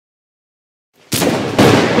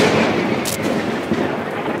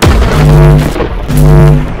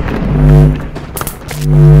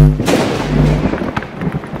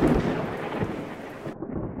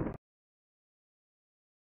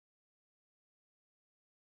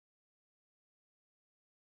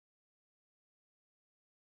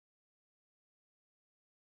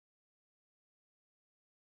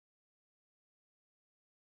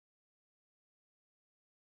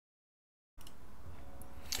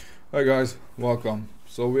Hi guys, welcome.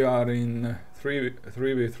 So we are in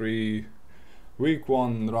 3v3 week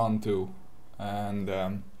 1 round 2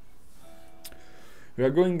 and we are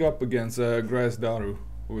going up against Grass Daru,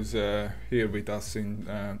 who is here with us in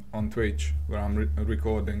on Twitch where I'm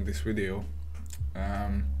recording this video.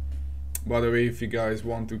 By the way, if you guys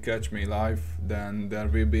want to catch me live, then there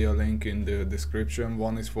will be a link in the description.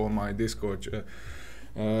 One is for my Discord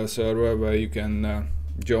server where you can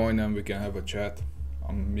join and we can have a chat.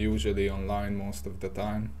 I'm usually online most of the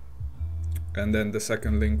time, and then the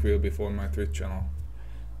second link will be for my Twitch channel.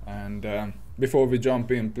 And before we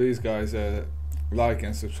jump in, please guys like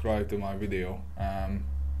and subscribe to my video.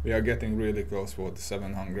 We are getting really close for the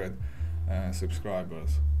 700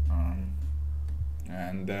 subscribers,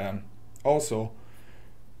 and also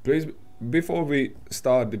please, before we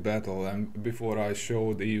start the battle and before I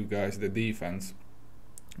show you guys the defense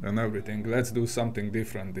and everything, let's do something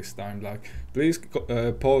different this time. Like, please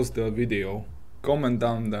pause the video, comment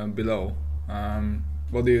down below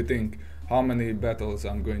what do you think, how many battles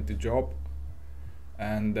I'm going to drop,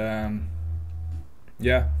 and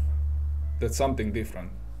yeah, that's something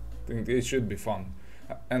different. I think it should be fun.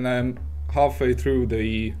 And I'm halfway through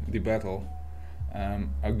the battle.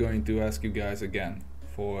 I'm going to ask you guys again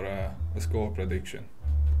for a score prediction.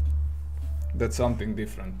 That's something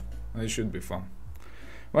different and it should be fun.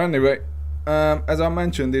 Well, anyway, as I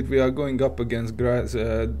mentioned it, we are going up against Grass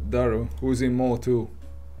Daru, who's in Maul 2,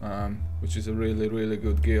 which is a really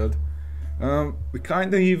good guild. We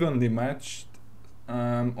kinda evenly matched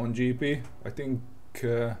on GP. I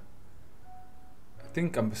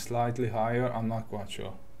think I'm slightly higher, I'm not quite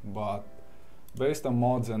sure, but based on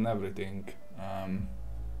mods and everything,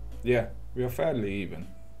 yeah, we are fairly even.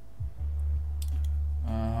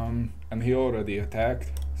 And he already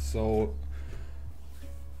attacked, so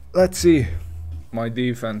let's see my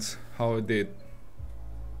defense, how it did.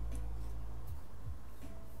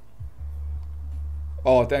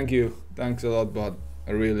 Oh, thank you. Thanks a lot, bud.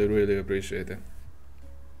 I really appreciate it.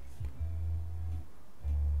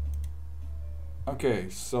 Okay,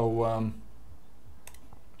 so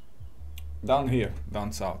down here,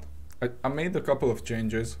 down south, I made a couple of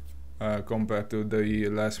changes compared to the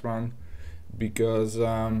last round, because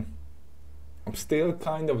I'm still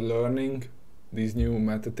kind of learning these new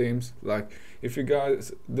meta teams. Like, if you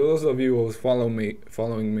guys, those of you who's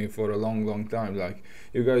following me for a long time, like,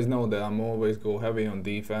 you guys know that I'm always go heavy on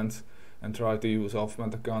defense and try to use off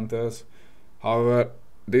meta counters. However,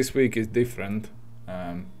 this week is different,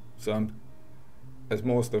 so as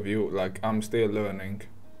most of you, like, I'm still learning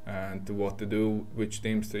to what to do, which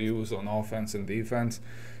teams to use on offense and defense.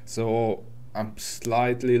 So I'm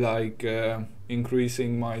slightly like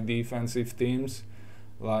increasing my defensive teams.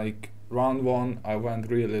 Like, round 1 I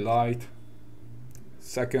went really light.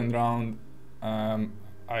 Second round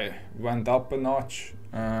I went up a notch,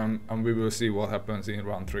 and we will see what happens in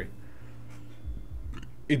round 3.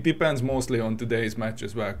 It depends mostly on today's match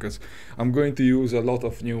as well, because I'm going to use a lot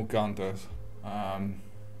of new counters.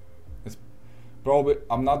 It's probably,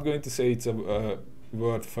 I'm not going to say it's a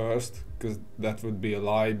word first, because that would be a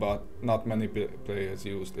lie, but not many players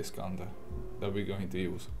use this counter that we're going to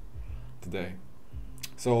use today.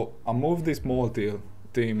 So I moved this Maul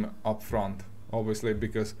team up front, obviously,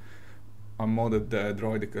 because I modded the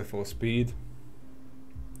Droidica for speed,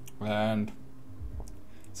 and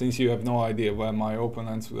since you have no idea where my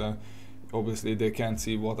opponents were, obviously they can't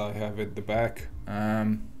see what I have at the back.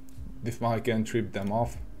 If I can trip them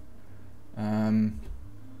off,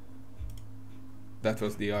 that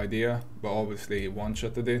was the idea, but obviously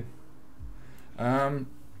one-shotted it.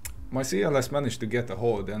 My CLS managed to get a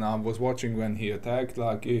hold, and I was watching when he attacked,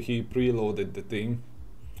 like, he preloaded the team.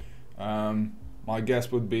 My guess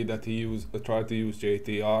would be that he tried to use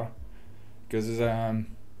JTR, because a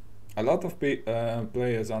lot of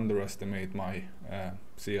players underestimate my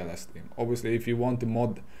CLS team. Obviously, if you want to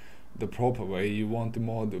mod the proper way, you want to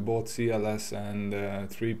mod both CLS and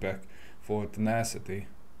 3-pack for tenacity,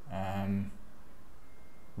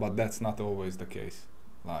 but that's not always the case.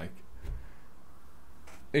 Like,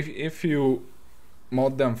 if you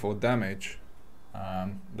mod them for damage,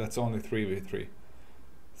 that's only 3v3,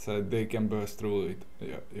 so they can burst through it,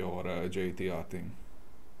 your JTR team.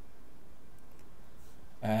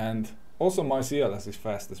 And also my CLS is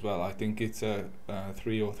fast as well. I think it's a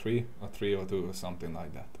 303 or 302 or something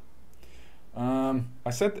like that.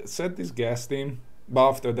 I set this gas team, but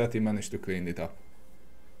after that he managed to clean it up.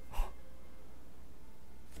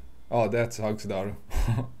 Oh, that sucks, Daru.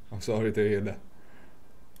 I'm sorry to hear that.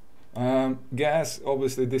 Gas,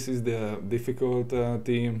 obviously this is the difficult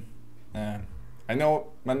team. I know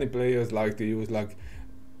many players like to use like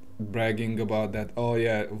bragging about that, oh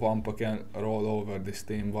yeah, Wampa can roll over this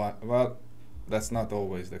team. Well, that's not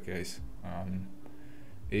always the case.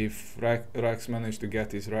 If Rex managed to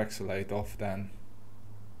get his Rex late off, then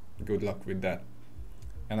good luck with that.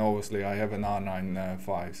 And obviously I have an R9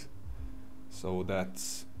 Fives, so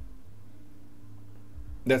that's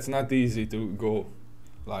not easy to go.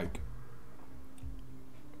 Like,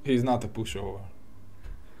 he's not a pushover.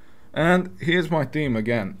 And here's my team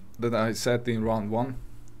again that I set in round 1.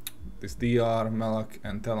 This DR, Malak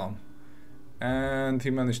and Talon, and he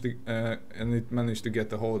managed to it managed to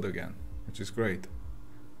get a hold again, which is great.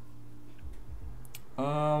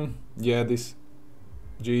 Yeah, this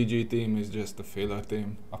GG team is just a filler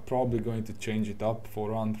team. I'm probably going to change it up for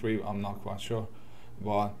round 3. I'm not quite sure,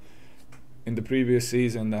 but in the previous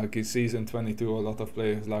season, like in season 22, a lot of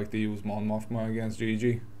players like to use Mon Mothma against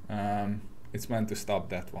GG. It's meant to stop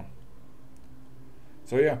that one.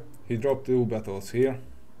 So yeah, he dropped 2 battles here.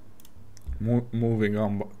 Moving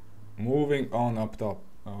on up top.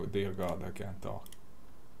 Oh dear God, I can't talk.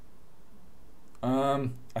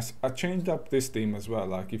 I changed up this team as well.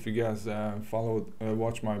 Like, if you guys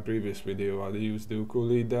watch my previous video, I used Dooku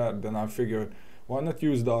lead there. Then I figured, why not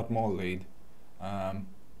use Darth Maul lead?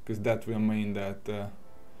 Because that will mean that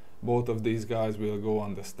both of these guys will go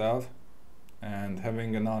on the stealth, and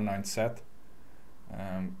having an R9 set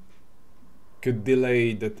could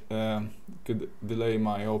delay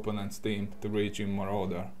my opponent's team to reach in more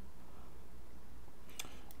order.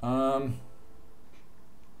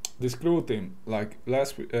 This crew team, like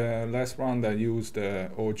last round I used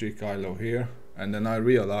OG Kylo here, and then I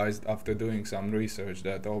realized after doing some research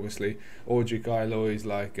that obviously OG Kylo is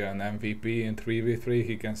like an MVP in 3v3.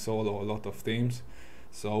 He can solo a lot of teams,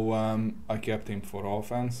 so I kept him for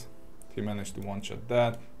offense. He managed to one-shot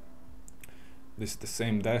that. This is the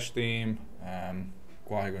same Dash team,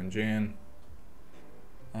 Qui-Gon Jinn.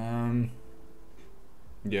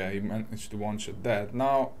 Yeah, he managed to one-shot that.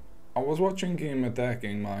 Now, I was watching him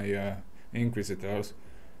attacking my Inquisitors,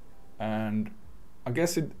 and I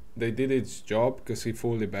guess they did its job because he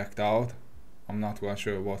fully backed out. I'm not quite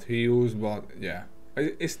sure what he used, but yeah,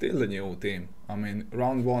 it's still a new team. I mean,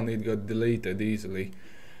 round 1 it got deleted easily.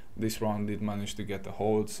 This round it managed to get a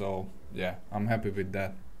hold, so yeah, I'm happy with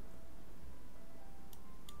that.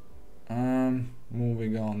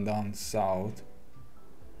 Moving on down south.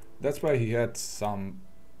 That's why he had some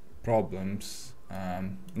problems.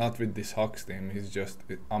 Not with this Hux team,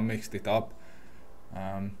 I mixed it up.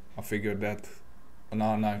 I figured that an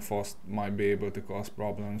R9 Fost might be able to cause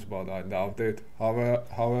problems, but I doubt it.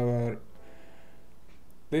 However,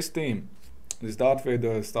 this team, this Darth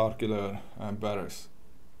Vader Starkiller Barris,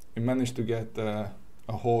 it managed to get a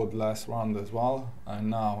hold last round as well, and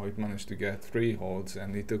now it managed to get 3 holds,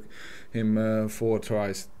 and it took him 4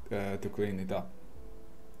 tries to clean it up,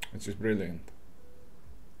 which is brilliant.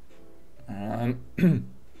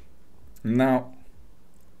 Now,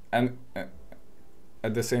 and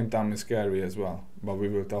at the same time it's scary as well, but we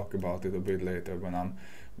will talk about it a bit later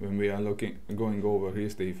when we are going over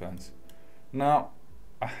his defense. Now,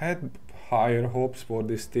 I had higher hopes for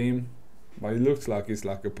this team, but it looks like it's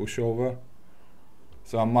like a pushover,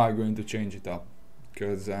 so I might going to change it up,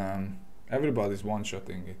 because everybody's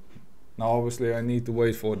one-shotting it. Now obviously I need to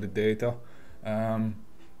wait for the data,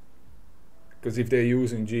 because if they're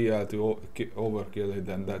using GL to overkill it,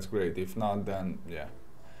 then that's great. If not, then yeah,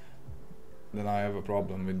 then I have a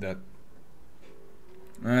problem with that.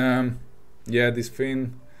 Yeah, this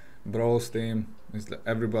Finn Bros team is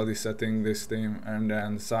everybody setting this team, and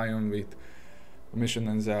then Scion with Mission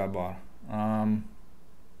and Zalbaar.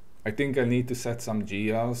 I think I need to set some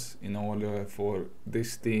GLs in order for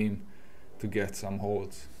this team to get some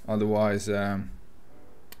holds. Otherwise,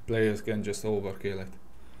 players can just overkill it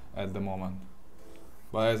at the moment.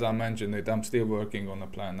 But as I mentioned it, I'm still working on a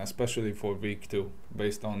plan, especially for week 2,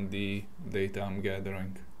 based on the data I'm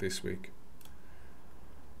gathering this week.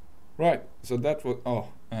 Right, so that was, oh,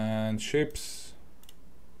 and ships.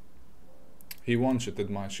 He one-shotted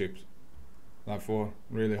my ships, like for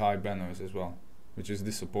really high banners as well, which is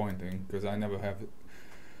disappointing because I never have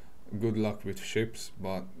good luck with ships,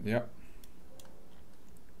 but yeah.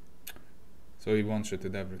 So he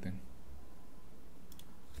one-shotted everything.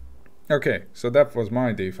 Okay, so that was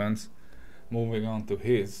my defense. Moving on to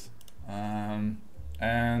his, and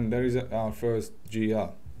there is our first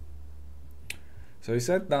GL. So he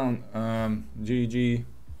set down GG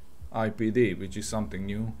IPD, which is something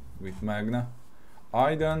new with Magna.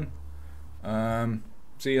 Iden,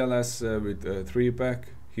 CLS with 3-pack.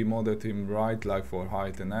 He modded him right, like for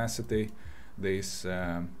high tenacity. This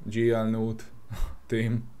GL Nute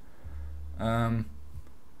team.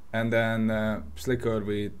 and then Slicker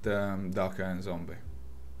with Daka and Zombie.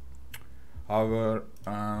 However,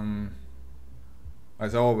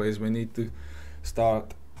 as always, we need to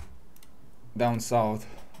start down south,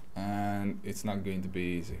 and it's not going to be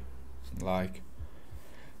easy. Like,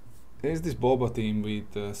 there's this Boba team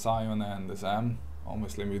with Scion and Zam,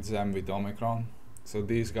 obviously with Zam with Omicron, so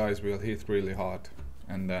these guys will hit really hard.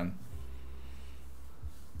 And then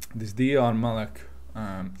this DR Malak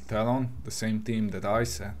Talon, the same team that I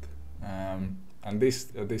set, and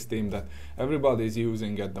this team that everybody is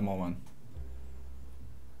using at the moment.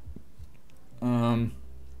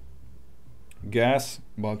 Gas,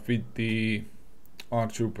 but with the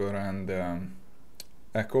R-Trooper and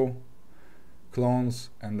Echo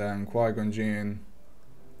clones, and then Qui-Gon Jinn,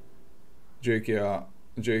 JKA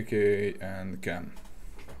and KAM.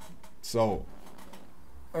 So,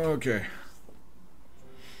 okay.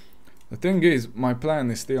 The thing is, my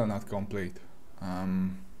plan is still not complete.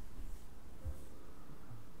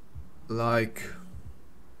 Like,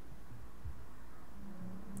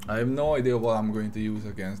 I have no idea what I'm going to use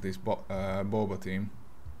against this Boba team.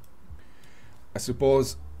 I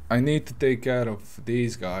suppose I need to take care of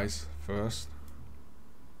these guys first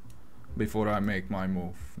before I make my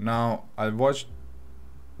move. Now, I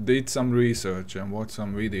did some research and watched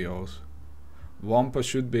some videos. Wampa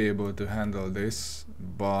should be able to handle this,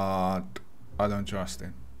 but I don't trust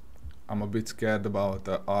it. I'm a bit scared about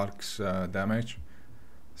the Ark's damage,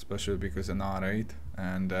 especially because an R8,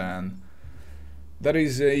 and then there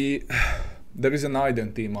is an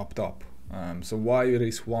Iden team up top. So why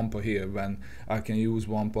risk Wampa here when I can use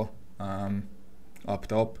Wampa up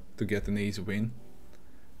top to get an easy win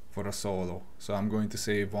for a solo? So I'm going to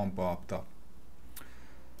save Wampa up top.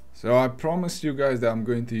 So I promised you guys that I'm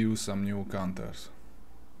going to use some new counters.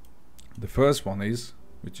 The first one is,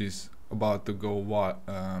 which is about to go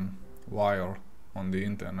viral on the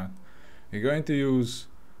internet. We're going to use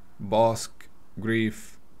Bossk,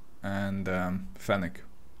 Greef and Fennic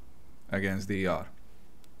against DR.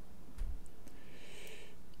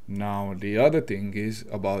 Now the other thing is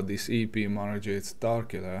about this EP Margate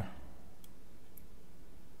Starkiller.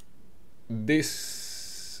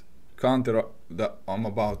 This counter that I'm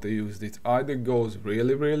about to use, it either goes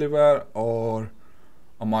really well, or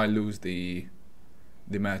I might lose the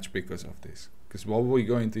match because of this. Because what we're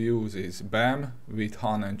going to use is BAM with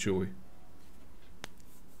Han and Chewie.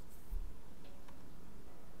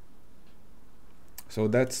 So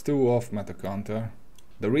that's 2 off meta counter.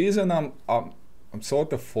 The reason I'm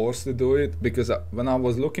sort of forced to do it, because when I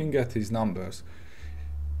was looking at his numbers,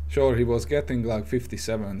 sure, he was getting like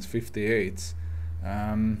 57s, 58s,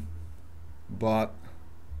 but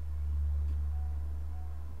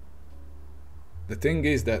the thing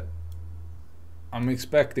is that I'm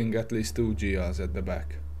expecting at least 2 Geos at the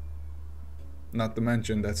back, not to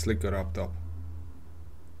mention that Slicker up top.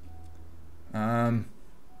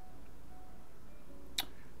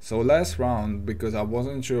 So last round, because I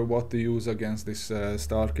wasn't sure what to use against this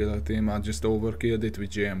Starkiller team, I just overkilled it with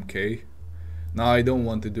JMK. Now I don't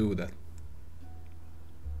want to do that.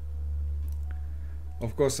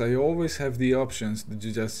 Of course, I always have the options to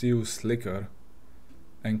just use Slicker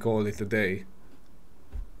and call it a day.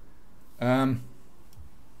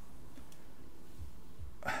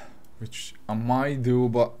 Which I might do,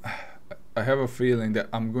 but I have a feeling that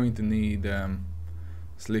I'm going to need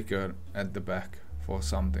Slicker at the back for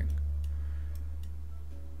something.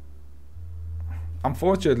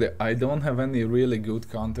 Unfortunately, I don't have any really good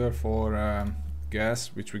counter for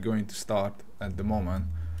gas, which we're going to start at the moment.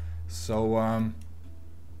 So I'm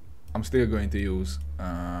still going to use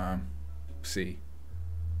C.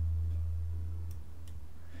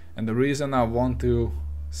 And the reason I want to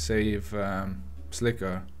save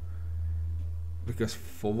Slicker, because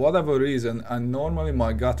for whatever reason, and normally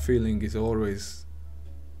my gut feeling is always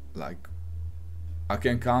like, I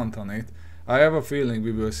can count on it. I have a feeling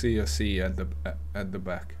we will see a C at the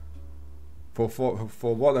back. For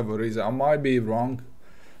whatever reason, I might be wrong,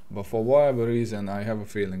 but for whatever reason, I have a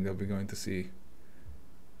feeling that we're going to see.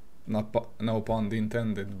 No pun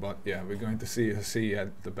intended, but yeah, we're going to see a C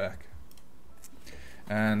at the back.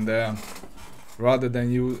 And rather than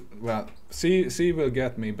you, well, C will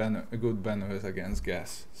get me a good benefit against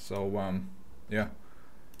gas. So yeah,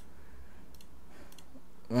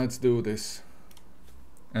 let's do this.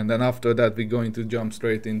 And then after that, we're going to jump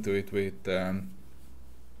straight into it with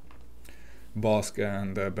Bossk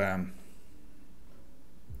and BAM.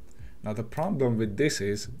 Now the problem with this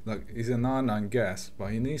is, like, he's an R9 gas,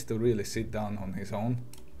 but he needs to really sit down on his own,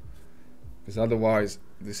 because otherwise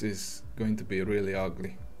this is going to be really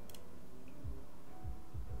ugly.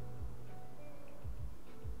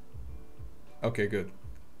 Okay, good.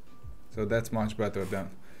 So that's much better than,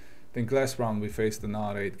 I think last round we faced an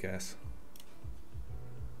R8 gas.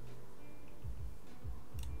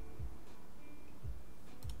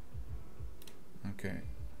 Okay,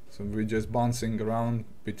 so we're just bouncing around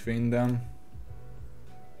between them.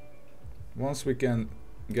 Once we can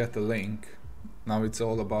get a link, now it's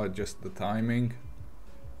all about just the timing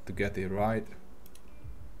to get it right.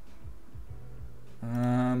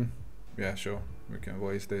 Yeah, sure, we can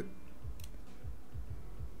waste it.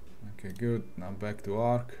 Okay, good. Now back to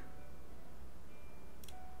arc.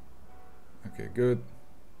 Okay, good.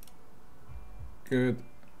 Good.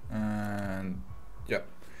 And yeah,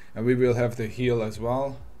 and we will have the heal as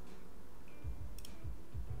well.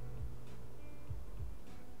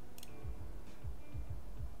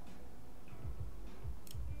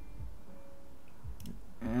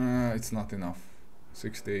 It's not enough.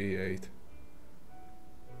 68.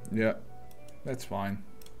 Yeah, that's fine.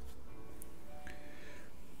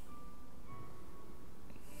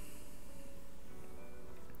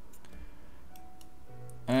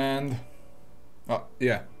 And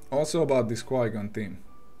yeah, also about this Qui-Gon team.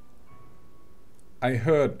 I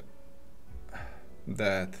heard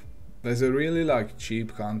that there's a really like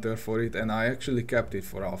cheap counter for it, and I actually kept it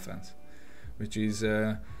for offense, which is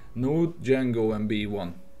Nute, Jango and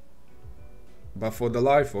B1. But for the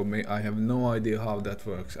life of me, I have no idea how that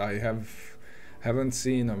works. I haven't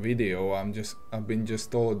seen a video. I've been just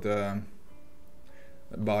told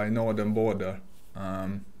by Northern Border,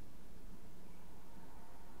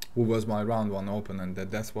 who was my round 1 opponent,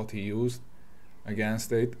 that's what he used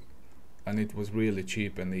against it, and it was really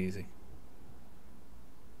cheap and easy.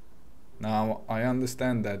 Now I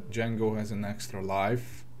understand that Jango has an extra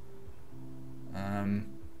life.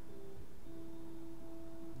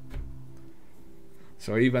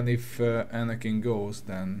 So even if Anakin goes,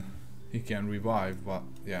 then he can revive, but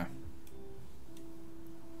yeah.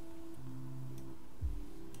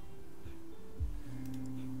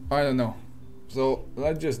 I don't know. So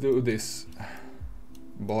let's just do this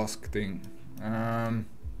Bossk thing. Now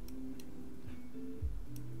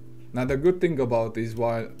the good thing about this,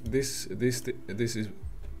 while this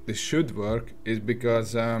should work, is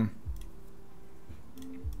because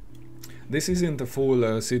this isn't a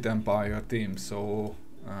full Sith Empire team, so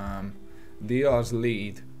DR's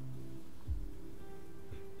lead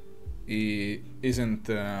isn't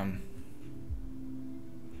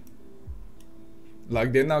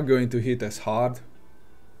like, they're not going to hit as hard.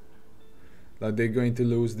 Like they're going to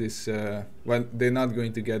lose this, well, they're not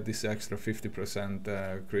going to get this extra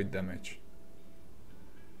 50% crit damage.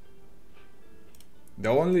 The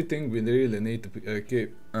only thing we really need to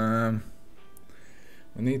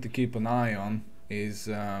keep an eye on is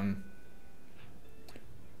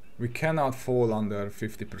we cannot fall under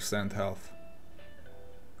 50% health,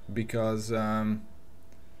 because that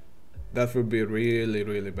would be really,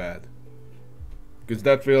 really bad. Because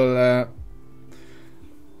that will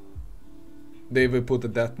they will put a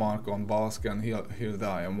death mark on Bossk and he'll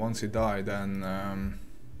die, and once he dies, then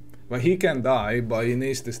well, he can die, but he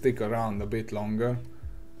needs to stick around a bit longer.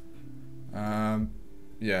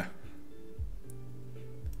 Yeah.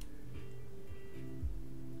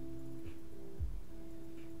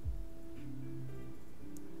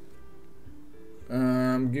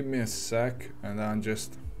 Give me a sec, and I'm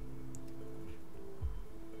just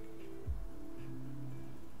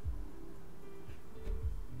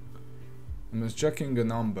checking the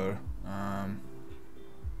number.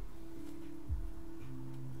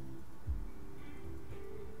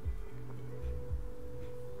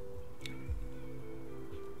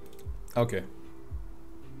 Okay.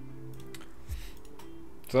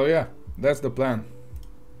 So yeah, that's the plan.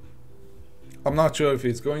 I'm not sure if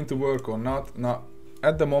it's going to work or not. Now,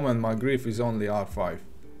 at the moment my Greef is only R5.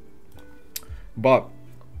 But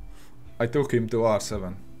I took him to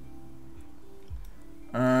R7.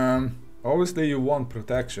 Obviously you want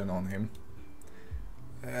protection on him.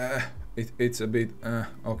 It's a bit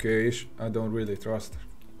okay-ish. I don't really trust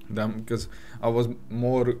them, because I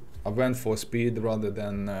went for speed rather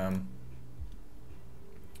than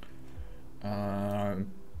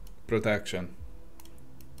protection.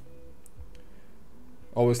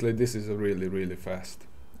 Obviously this is a really, really fast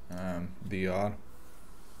DR.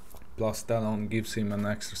 Plus Talon gives him an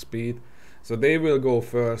extra speed. So they will go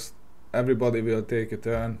first. Everybody will take a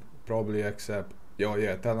turn, probably except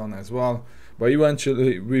Talon as well. But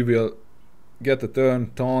eventually we will get a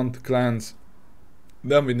turn, taunt, cleanse.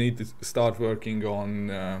 Then we need to start working on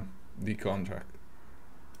the contract.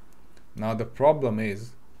 Now the problem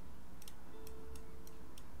is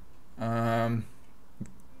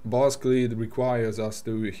Bossk lead requires us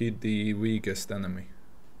to hit the weakest enemy.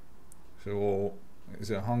 So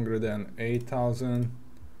is 108,000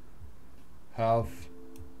 health.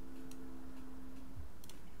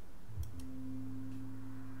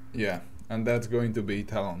 Yeah, and that's going to be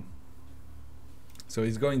Talon. So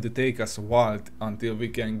it's going to take us a while until we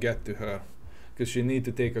can get to her, because she need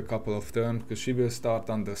to take a couple of turns, because she will start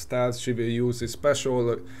under stealth. She will use his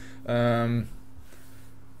special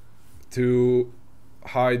to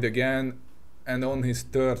hide again, and on his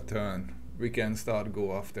third turn we can start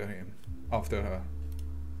go after her.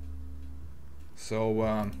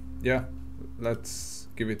 So yeah, let's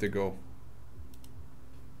give it a go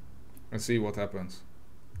and see what happens.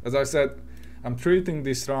 As I said, I'm treating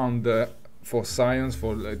this round for Science,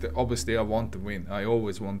 for obviously I want to win. I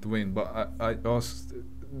always want to win, but I also,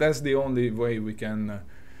 that's the only way we can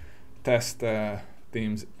test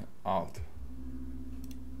teams out.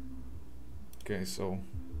 Okay, so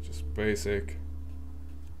just basic.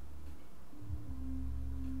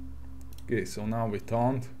 Okay, so now we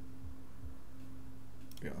taunt.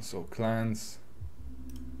 Yeah, so clans.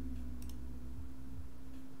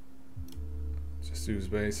 Just use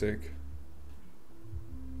basic.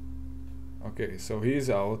 Okay, so he's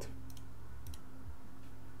out.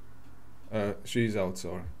 She's out,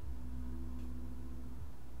 sorry.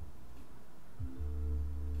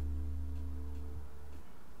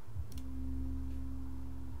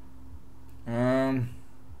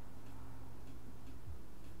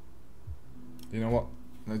 You know what?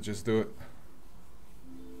 Let's just do it.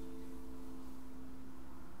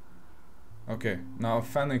 Okay, now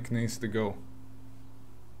Fennic needs to go.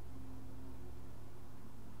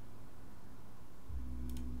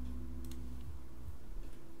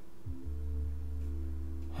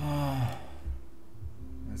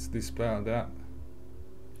 Let's dispel that.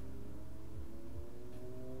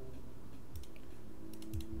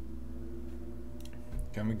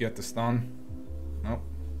 Can we get the stun? Nope.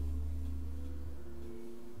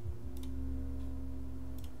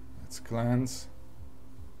 Let's cleanse.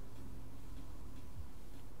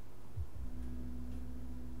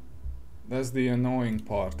 That's the annoying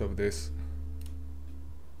part of this.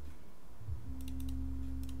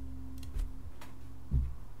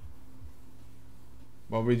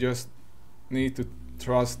 But we just need to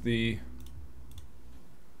trust the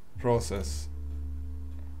process.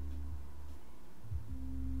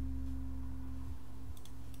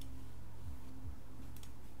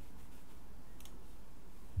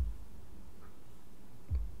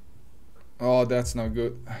 Oh, that's not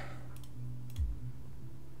good.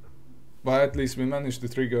 But at least we managed to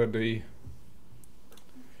trigger the...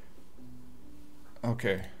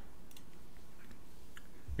 Okay.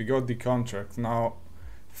 We got the contract. Now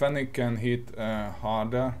Fennic can hit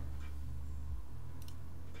harder.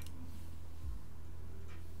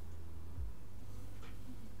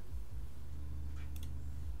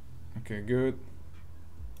 Okay, good.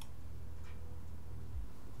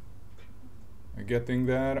 We're getting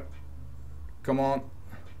there. Come on.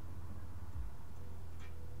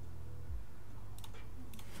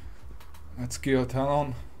 Let's kill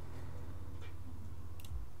Talon.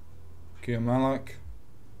 Kill Malak.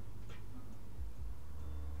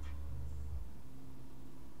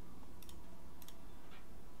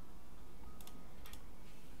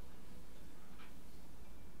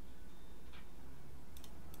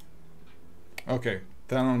 Okay,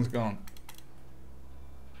 Talon's gone.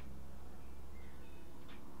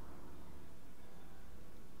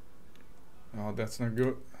 Oh, that's not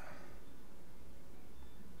good.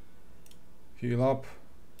 Heal up.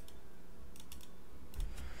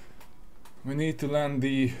 We need to land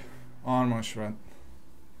the armor shred.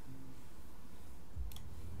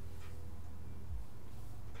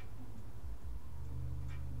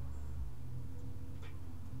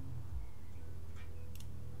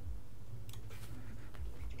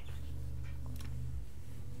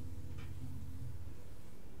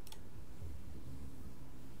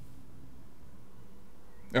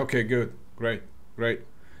 Okay, good, great, great.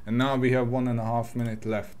 And now we have 1.5 minutes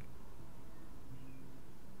left.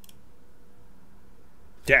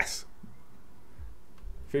 Yes!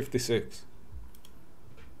 56.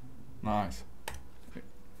 Nice.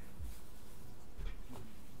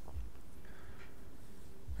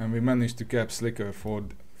 And we managed to cap Slicker for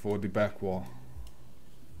the back wall.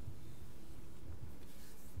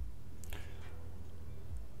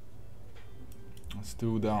 That's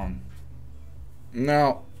 2 down.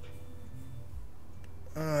 Now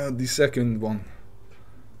the second one.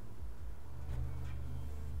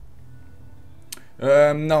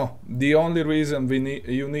 No, the only reason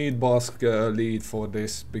you need Bossk lead for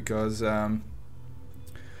this, because of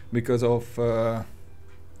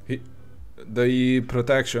the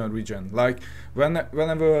protection regen. Like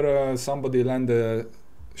whenever somebody land a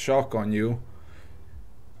shock on you,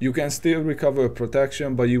 you can still recover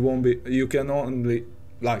protection, but you won't be. You can only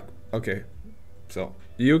like okay, so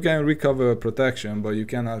you can recover protection, but you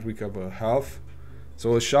cannot recover health.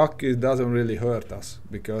 So a shock it doesn't really hurt us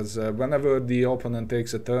because whenever the opponent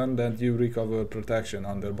takes a turn, then you recover protection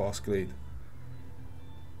under Bossk lead.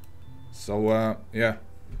 So yeah.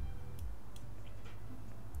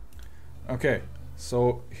 Okay,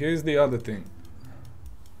 so here's the other thing.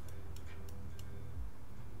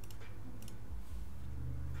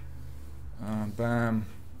 Bam,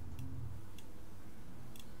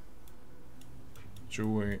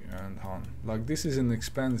 Chewie and Han. Like this is an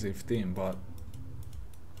expensive team, but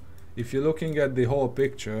if you're looking at the whole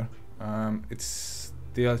picture, it's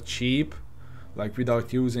still cheap, like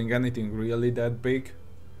without using anything really that big.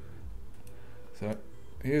 So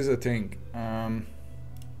here's the thing.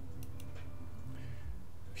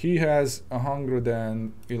 He has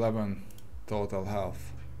 111 total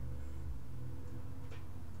health.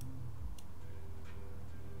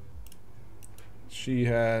 She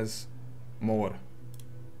has more.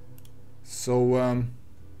 So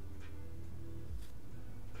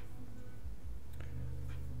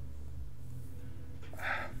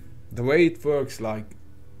the way it works, like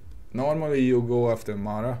normally you go after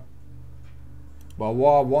Mara, but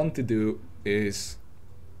what I want to do is,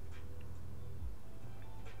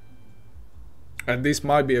 and this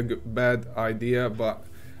might be a bad idea, but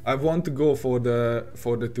I want to go for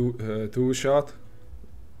the two shot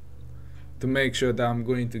to make sure that I'm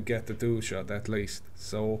going to get the two shot at least.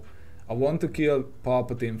 So I want to kill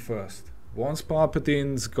Palpatine first. Once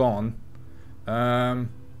Palpatine's gone,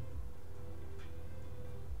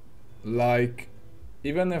 like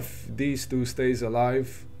even if these two stays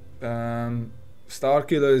alive,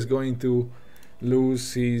 Starkiller is going to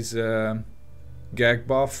lose his gag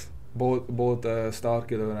buff, both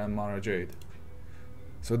Starkiller and Mara Jade.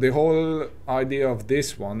 So the whole idea of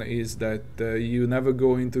this one is that you never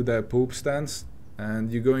go into the poop stance,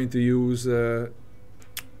 and you're going to use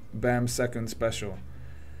Bam's second special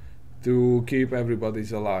to keep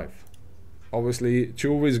everybody's alive. Obviously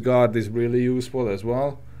Chewie's guard is really useful as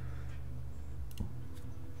well.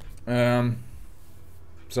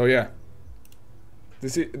 So yeah,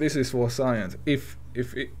 this is for science. If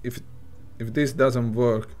this doesn't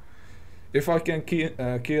work, if I can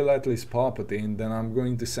kill at least Palpatine, then I'm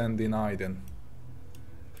going to send in Iden.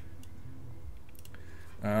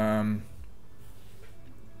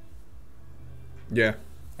 Yeah,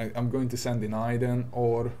 I'm going to send in Iden,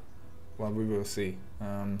 or well, we will see.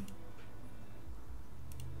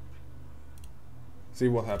 See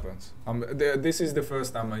what happens. This is the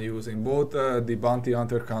first time I'm using both the Bounty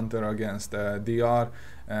Hunter counter against DR,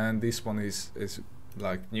 and this one is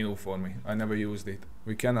like new for me. I never used it.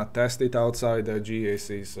 We cannot test it outside the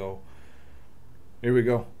GAC, so here we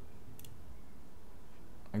go.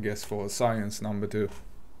 I guess for science number 2.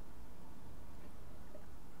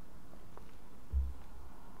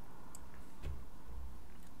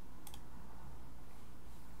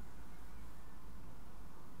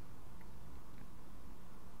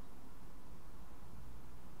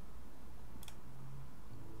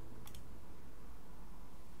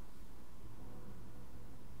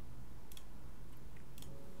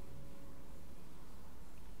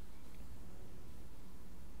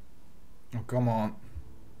 Oh, come on.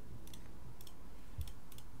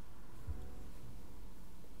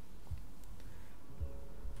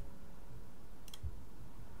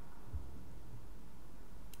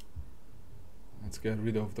 Let's get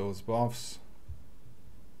rid of those buffs.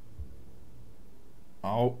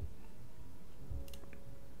 Ow.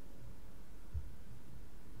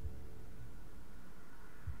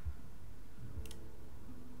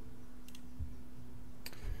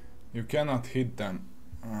 You cannot hit them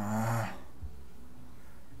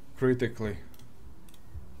critically.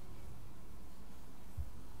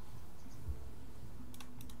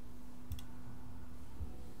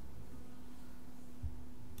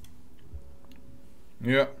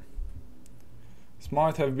 Yeah, this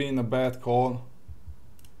might have been a bad call.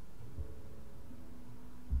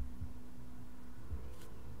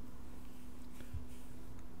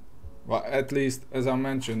 But at least, as I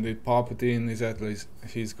mentioned, the Palpatine is at least,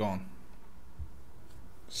 he's gone.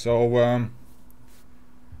 So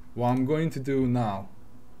what I'm going to do now,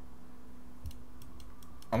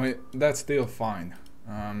 I mean, that's still fine.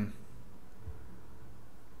 I'm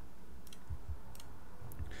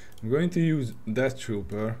going to use Death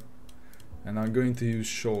Trooper, and I'm going to use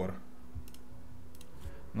Shore.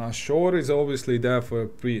 Now Shore is obviously there for a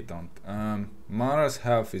pre-taunt. Mara's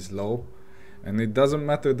health is low, and it doesn't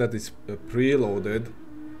matter that it's preloaded.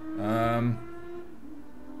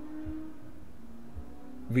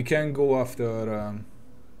 We can go after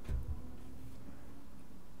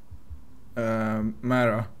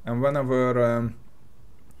Mara, and whenever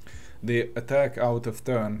they attack out of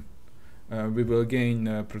turn, we will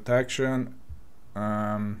gain protection,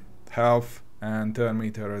 health, and turn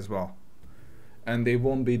meter as well, and they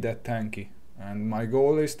won't be that tanky. And my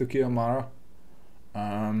goal is to kill Mara,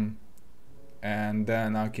 and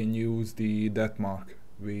then I can use the death mark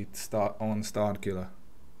with Starkiller.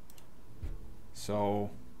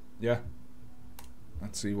 So yeah,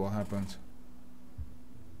 let's see what happens.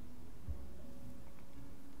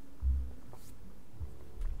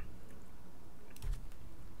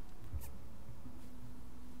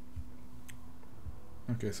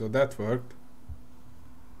 Okay, so that worked.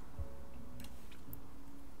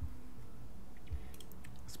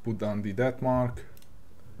 Let's put down the death mark,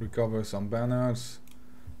 recover some banners,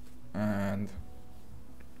 and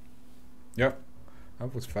yeah,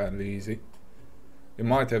 that was fairly easy. It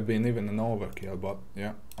might have been even an overkill, but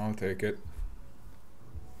yeah, I'll take it.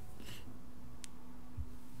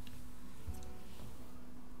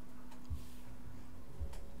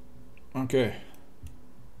 Okay,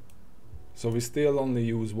 so we still only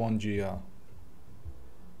use one GL.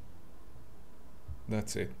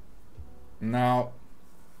 That's it. Now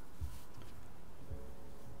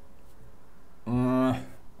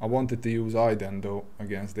I wanted to use Iden though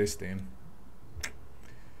against this team,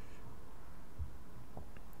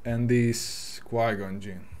 and this Qui-Gon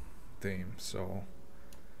Jinn team. So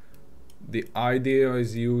the idea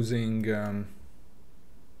is using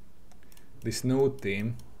this Nute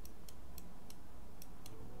team.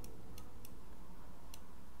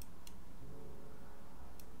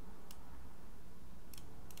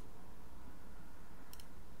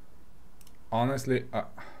 Honestly, I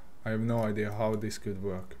have no idea how this could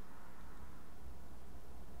work.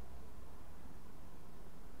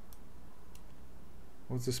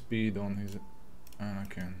 What's the speed on his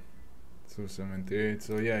Anakin? 278.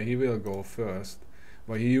 So yeah, he will go first,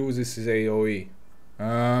 but he uses his AoE.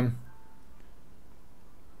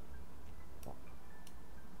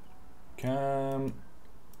 Cam,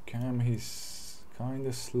 he's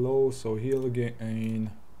kinda slow, so he'll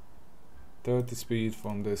gain 30 speed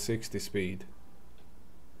from the 60 speed.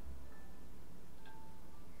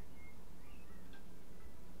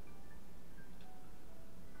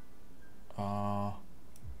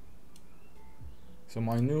 So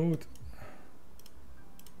my Nute,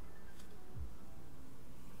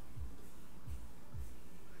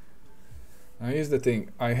 now here's the thing,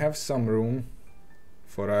 I have some room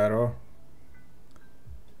for error,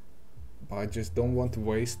 but I just don't want to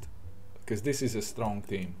waste, because this is a strong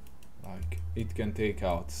team. Like, it can take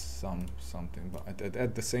out something, but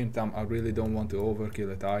at the same time I really don't want to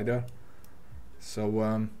overkill it either. So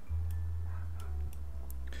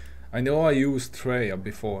I know I used Traya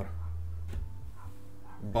before,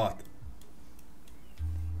 but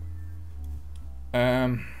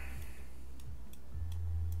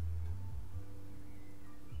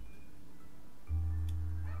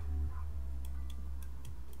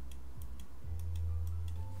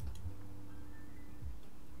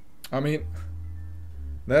I mean,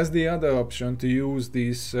 that's the other option, to use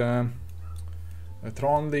these Thrawn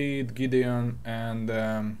lead, Gideon,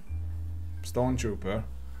 and Stone Trooper,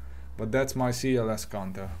 but that's my CLS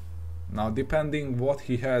counter. Now, depending what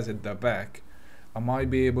he has at the back, I might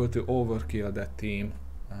be able to overkill that team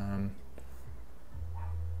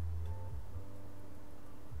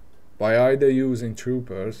by either using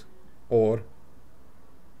troopers or,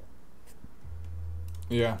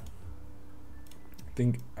 yeah, I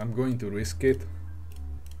think I'm going to risk it.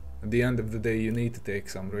 At the end of the day, you need to take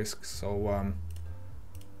some risks. So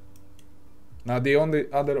now the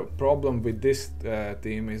only other problem with this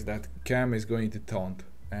team is that Cam is going to taunt,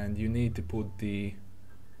 and you need to put the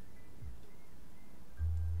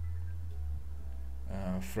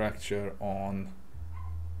fracture on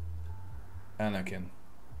Anakin.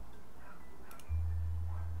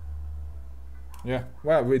 Yeah,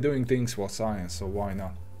 well, we're doing things for science, so why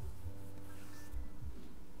not?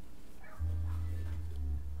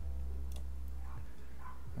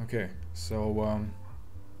 Okay, so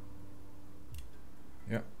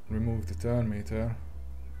yeah, remove the turn meter.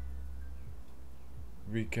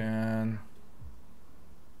 We can,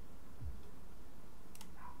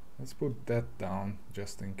 let's put that down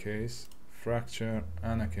just in case. Fracture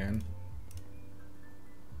Anakin.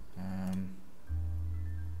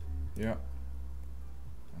 Yeah,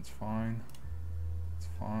 that's fine. It's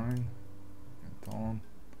fine. Get on.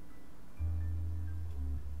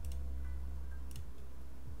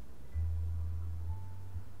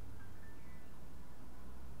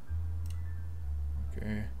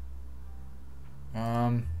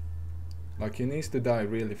 like he needs to die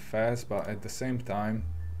really fast, but at the same time,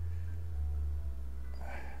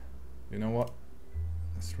 you know what?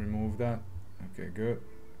 Let's remove that. Okay, good.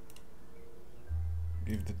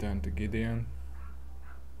 Give the turn to Gideon.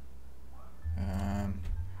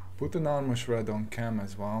 Put an armor shred on Cam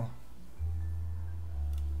as well.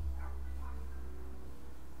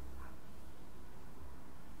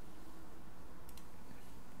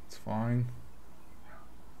 It's fine.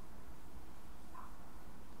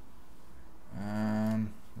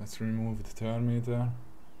 Let's remove the turn meter.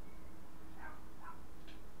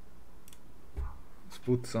 Let's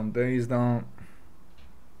put some days down.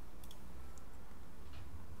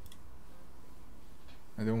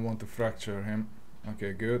 I don't want to fracture him.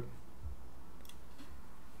 Okay, good.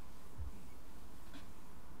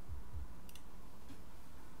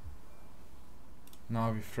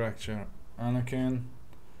 Now we fracture Anakin.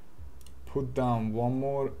 Put down one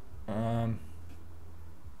more.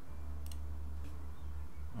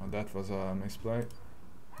 Oh, that was a misplay.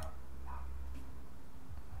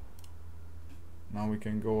 Now we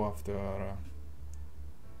can go after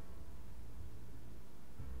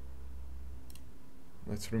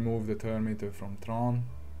let's remove the turn meter from Thrawn.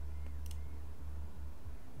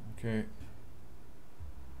 Okay.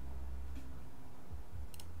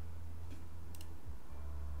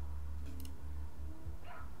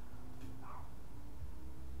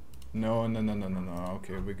 No.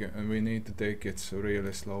 Okay, we need to take it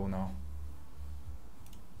really slow now.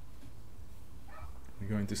 We're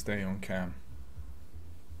going to stay on Cam.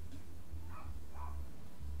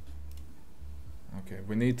 Okay,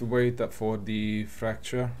 we need to wait for the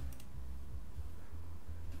fracture.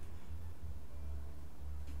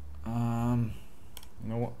 You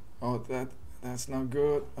know what? Oh, that's not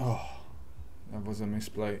good. Oh, that was a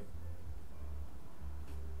misplay.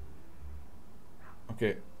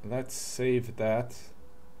 Okay, let's save that.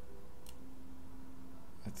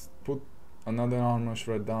 Let's put another armor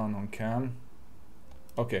shred down on Cam.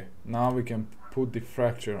 Okay, now we can put the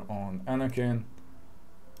fracture on Anakin.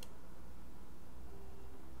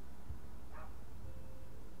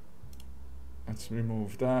 Let's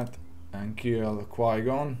remove that and kill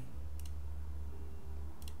Qui-Gon.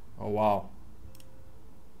 Oh wow.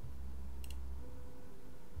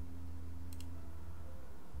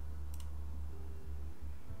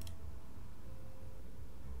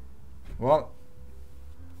 Well,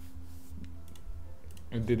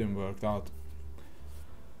 it didn't work out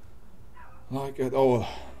like at all.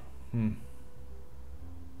 Oh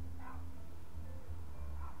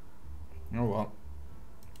well.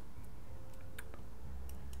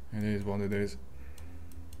 It is what it is.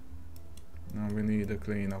 Now we need a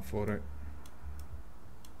cleanup for it.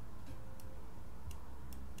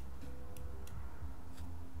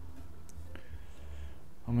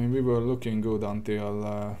 I mean, we were looking good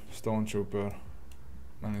until Stormtrooper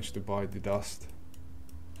managed to bite the dust.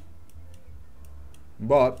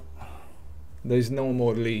 But there's no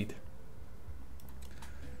more lead.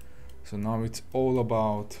 So now it's all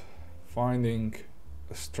about finding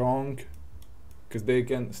a strong, because they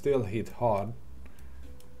can still hit hard,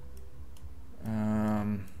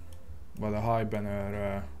 but a high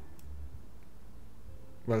banner,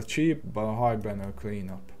 well, cheap but a high banner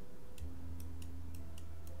cleanup.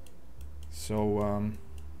 So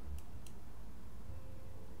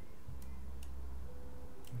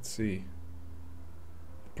let's see.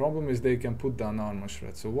 The problem is they can put down armor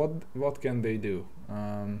shred. So what can they do?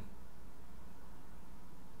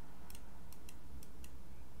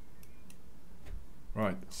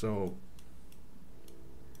 Right, so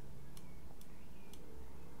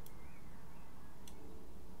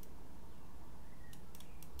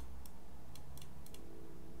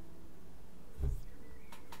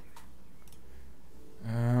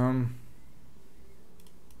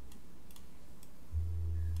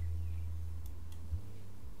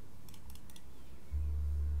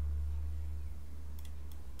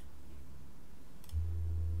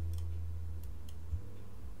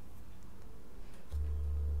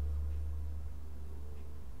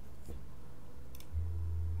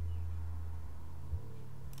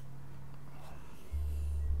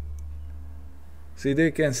see,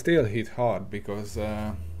 they can still hit hard because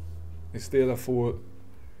it's still a full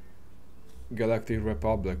Galactic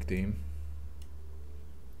Republic team.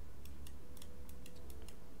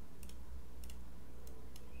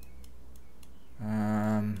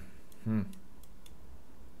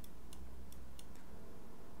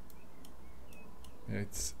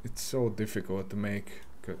 It's so difficult to make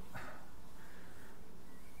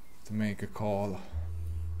a call.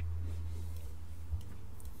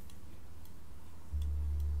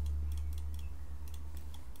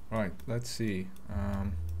 Right, let's see.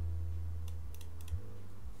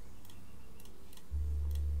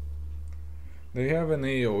 They have an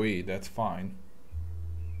AoE, that's fine.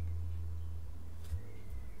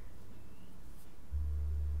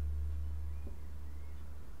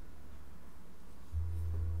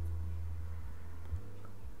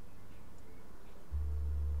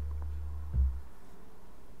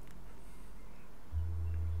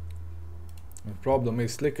 The problem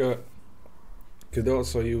is Slicker could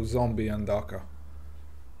also use Zombie and Daka.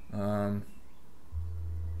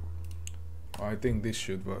 I think this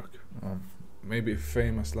should work. Maybe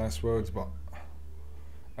famous last words, but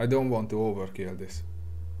I don't want to overkill this.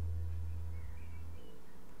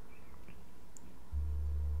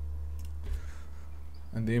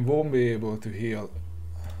 And they won't be able to heal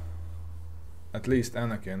at least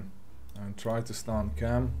Anakin, and try to stun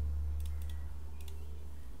Cam.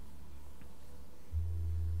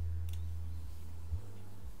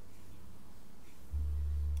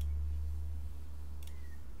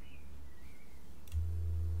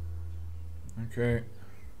 Okay.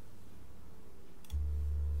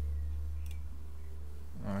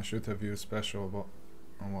 I should have used special, but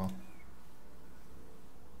oh well.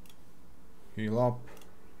 Heal up.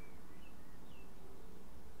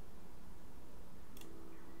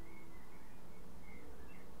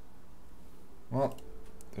 Well,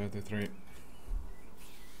 33.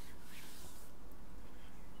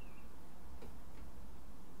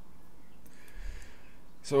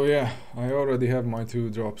 So yeah, I already have my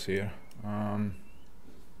 2 drops here.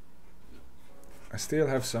 I still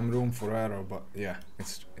have some room for error, but yeah,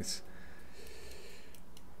 it's.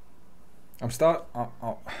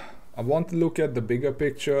 I want to look at the bigger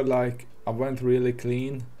picture. Like, I went really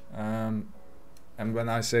clean, and when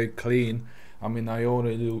I say clean, I mean I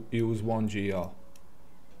only use 1 GL.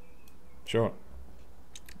 Sure,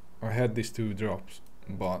 I had these 2 drops,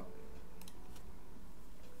 but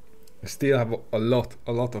I still have a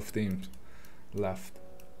lot of teams left.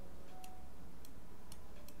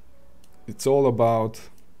 It's all about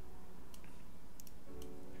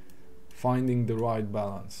finding the right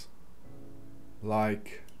balance.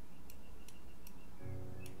 Like,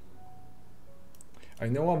 I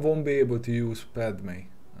know I won't be able to use Padme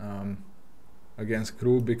against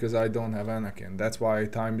crew because I don't have Anakin. That's why I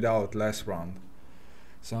timed out last round.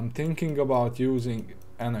 So I'm thinking about using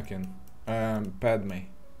Anakin, Padme,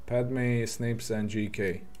 Snips and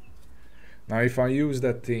GK. Now if I use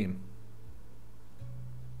that team,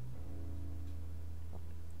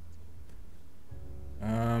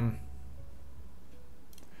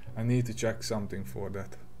 I need to check something for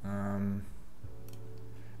that.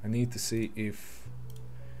 I need to see if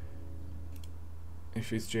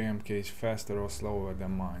his JMK is faster or slower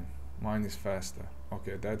than mine. Mine is faster.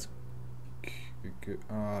 Okay, that's good.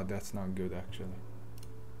 That's not good actually.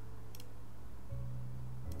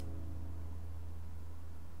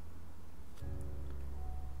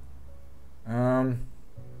 Hang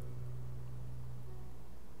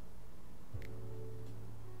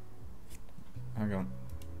on.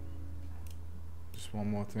 Just one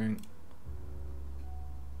more thing.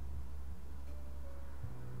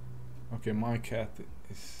 Okay, my cat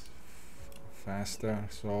is faster,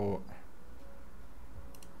 so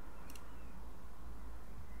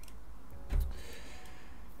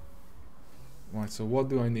right, so what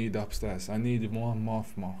do I need upstairs? I need one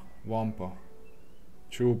Mothma, Wampa,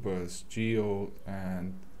 Troopers, Geo,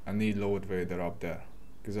 and I need Lord Vader up there,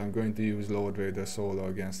 because I'm going to use Lord Vader solo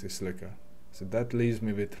against this Slicker. So that leaves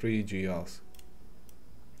me with 3 GLs.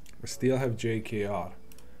 I still have JKR,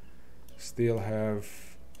 still have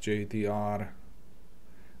JTR.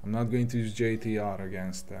 I'm not going to use JTR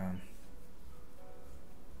against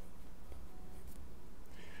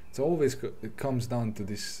it's always it comes down to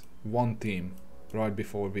this one team right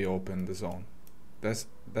before we open the zone. That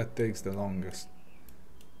takes the longest.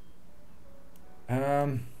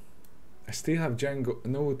 I still have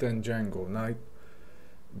Nute and Django. Now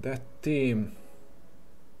that team,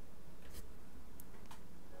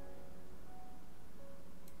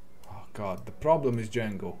 oh god, the problem is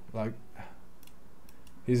Django. Like,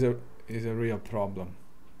 he's a real problem.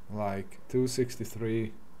 Like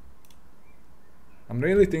 263. I'm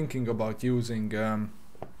really thinking about using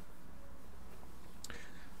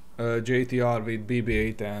JTR with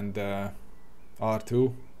BB-8 and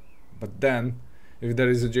R2, but then if there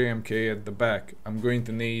is a JMK at the back, I'm going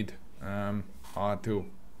to need R2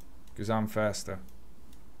 because I'm faster.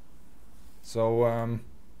 So I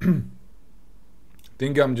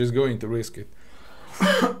think I'm just going to risk it.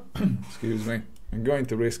 Excuse me. I'm going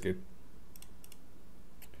to risk it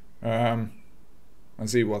and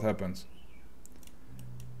see what happens.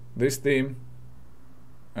 This team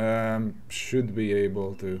should be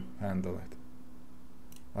able to handle it.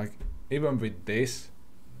 Like, even with this,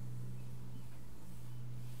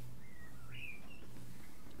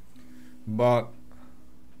 but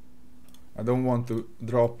I don't want to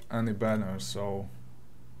drop any banners, so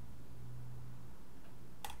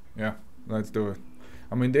yeah, let's do it.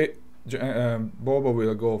 I mean, Boba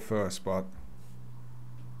will go first, but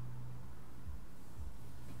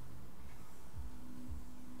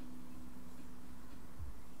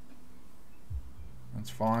that's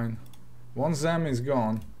fine. Once Zam is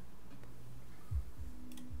gone,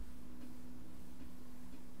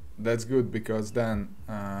 that's good, because then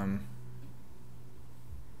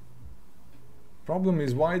problem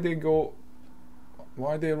is why they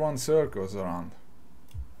run circles around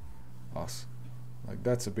us. Like,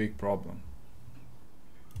 that's a big problem.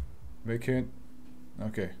 Wicked.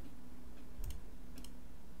 Okay.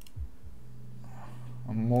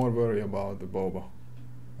 I'm more worried about the Boba.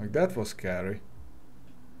 Like, that was scary.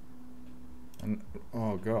 And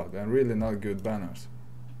oh god, and really not good banners.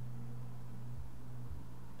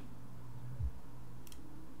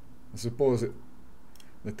 I suppose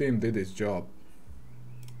the team did its job.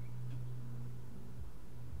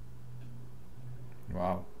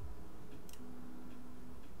 Wow.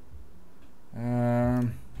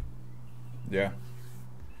 Yeah.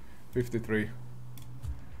 53.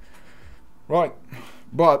 Right,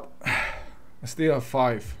 but I still have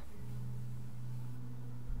 5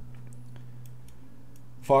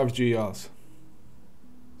 GLs.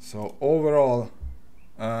 So overall,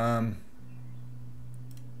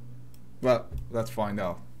 well, let's find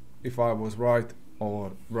out if I was right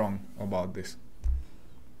or wrong about this.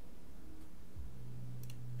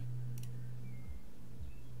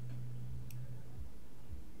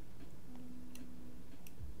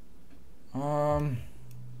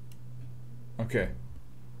 Okay.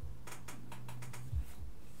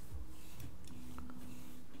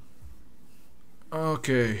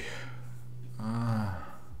 Okay.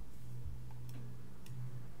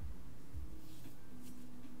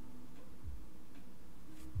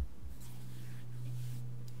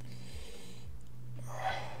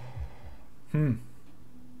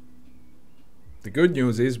 The good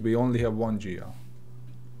news is we only have 1 GL.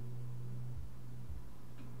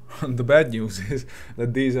 The bad news is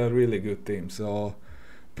that these are really good teams, so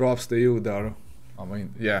props to you, Dar. I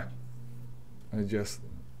mean, yeah, that's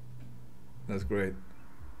great.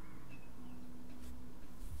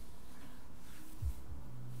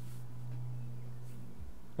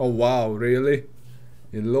 Oh wow, really?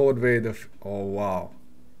 You Lord Vader, oh wow.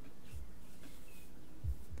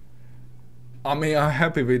 I mean, I'm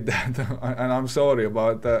happy with that, and I'm sorry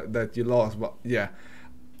about that you lost, but yeah,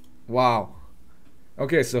 wow.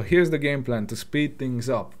 Okay, so here's the game plan to speed things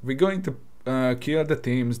up. We're going to kill the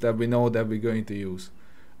teams that we know that we're going to use.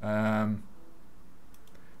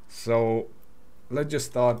 So let's just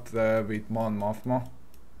start with Mon Mothma.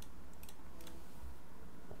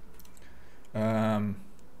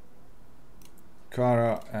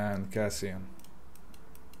 Cara and Cassian.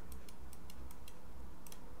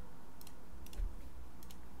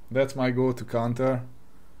 That's my go-to counter.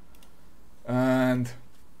 And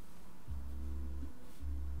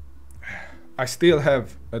I still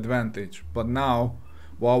have advantage, but now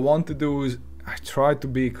what I want to do is I try to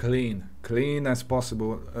be clean as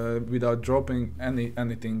possible, without dropping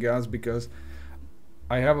anything else, because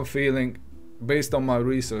I have a feeling, based on my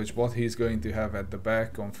research, what he's going to have at the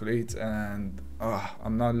back on fleets, and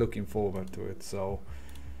I'm not looking forward to it. So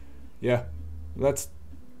yeah, let's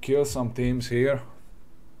kill some teams here.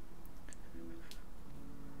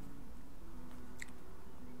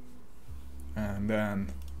 And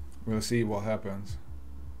then we'll see what happens.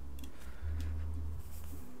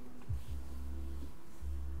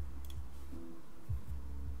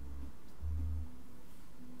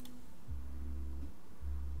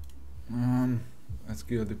 Let's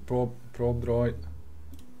kill the probe droid.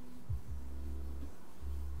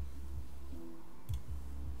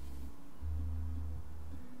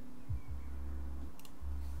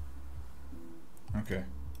 Okay.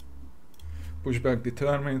 Push back the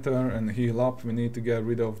Terminator and heal up. We need to get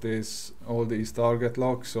rid of all these target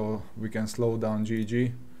locks so we can slow down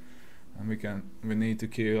GG, and we need to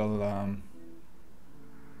kill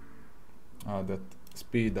that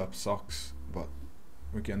speed up sucks, but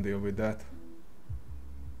we can deal with that.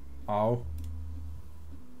 Ow,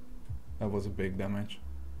 that was a big damage.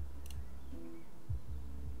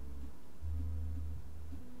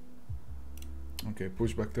 Okay,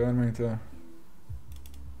 push back Terminator.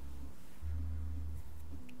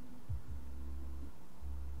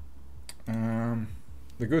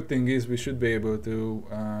 The good thing is we should be able to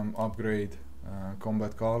upgrade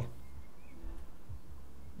combat call.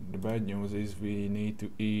 The bad news is we need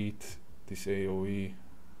to eat this AoE.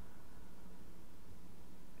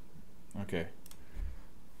 Okay.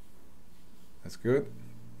 That's good.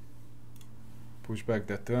 Push back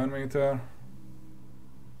that turn meter.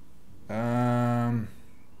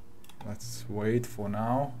 Let's wait for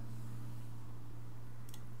now.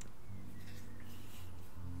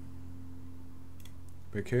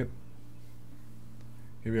 Big hit.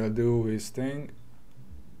 He will do his thing.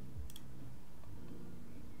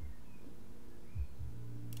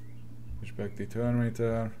 Push back the turn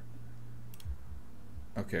meter.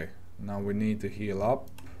 Okay, now we need to heal up.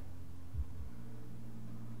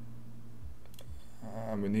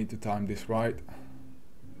 We need to time this right.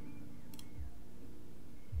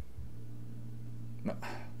 No,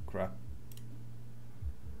 crap.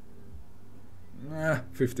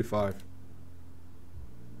 55.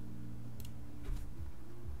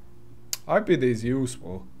 IPD is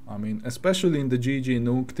useful. I mean, especially in the GG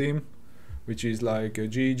nuke team, which is like a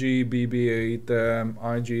GG, BB8,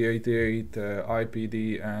 IG88,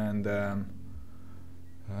 IPD, and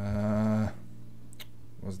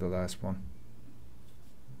what's the last one?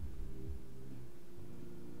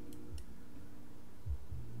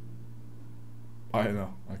 I don't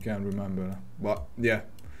know, I can't remember. But yeah,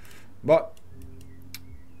 but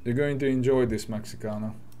you're going to enjoy this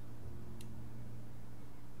Mexicano.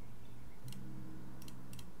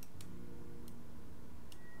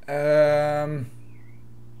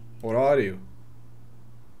 What are you?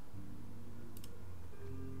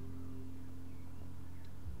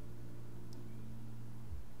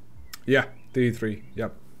 Yeah, T3.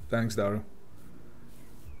 Yep. Thanks, Daru.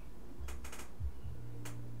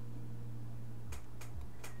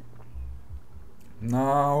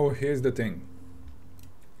 Now, here's the thing.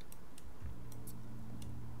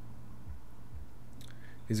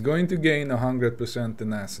 He's going to gain 100%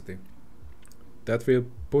 tenacity. That will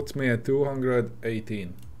put me at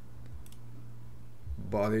 218.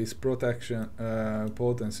 But his protection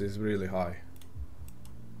potency is really high.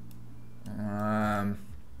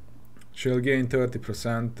 She'll gain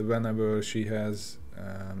 30% whenever she has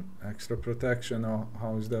extra protection, or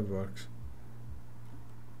how does that works?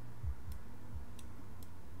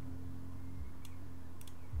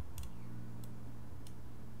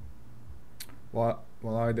 Well,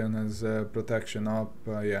 Iden has protection up,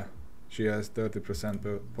 yeah, she has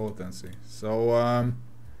 30% potency. So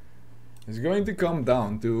it's going to come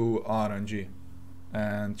down to RNG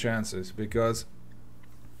and chances, because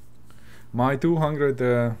my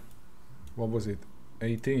 200, what was it,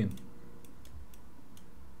 18?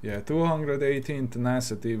 Yeah, 218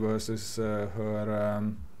 tenacity versus her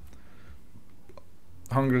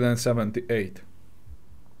 178.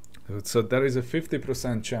 So there is a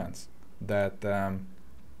 50% chance that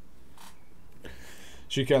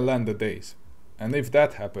she can land the days, and if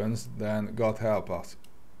that happens, then God help us.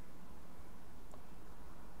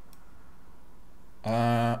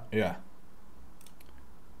 Yeah.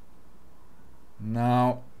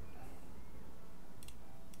 Now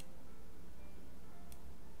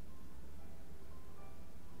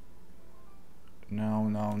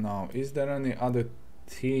is there any other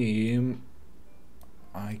team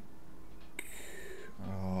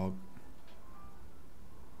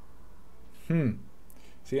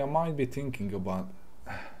see, I might be thinking about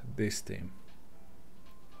this team.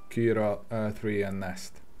 Quira, 3 and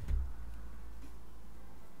Nest.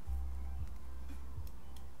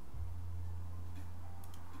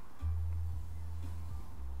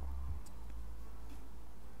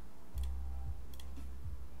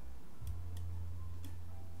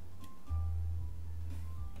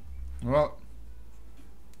 Well,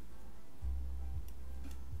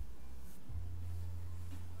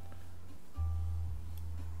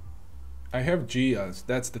 I have GLs,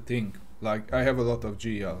 that's the thing. Like, I have a lot of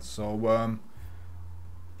GLs, so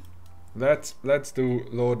let's do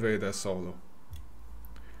Lord Vader solo.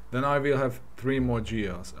 Then I will have 3 more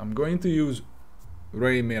GLs. I'm going to use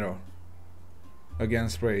Rey Mirror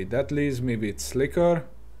against Rey. That leaves me with Slicker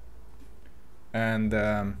and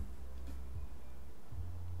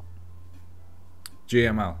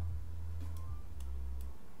JML.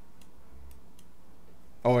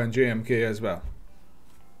 Oh, and JMK as well.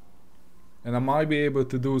 And I might be able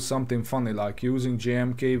to do something funny, like using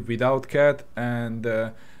JMK without CAT, and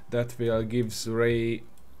that will gives Rey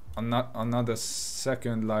another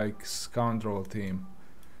second like scoundrel team.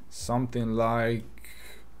 Something like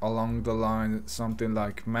along the line, something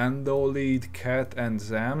like Mando lead, CAT and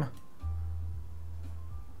Zam.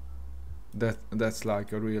 That's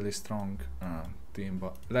like a really strong team.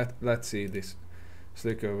 But let's see this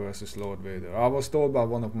Slicker versus Lord Vader. I was told by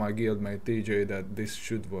one of my guildmate TJ that this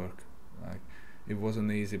should work. Like, it was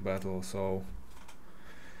an easy battle, so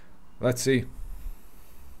let's see.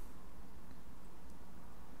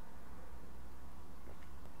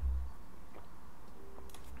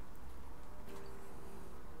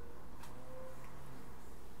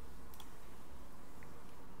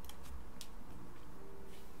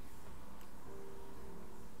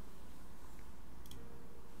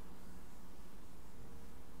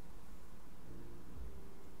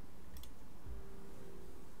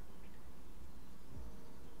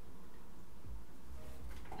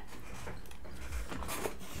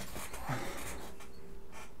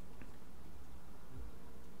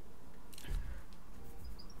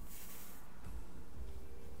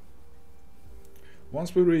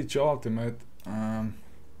 once we reach ultimate,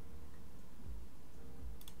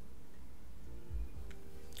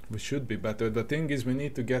 we should be better. The thing is, we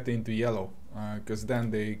need to get into yellow, because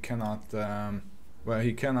then they cannot, well,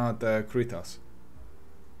 he cannot crit us.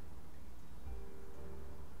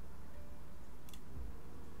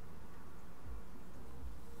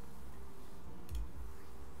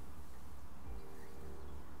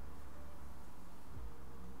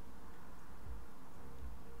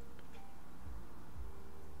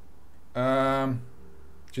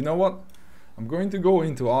 Do you know what? I'm going to go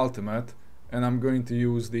into ultimate and I'm going to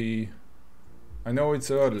use the... I know it's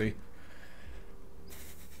early,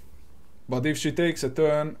 but if she takes a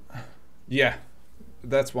turn, yeah,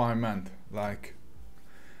 that's what I meant. Like,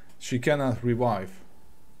 she cannot revive.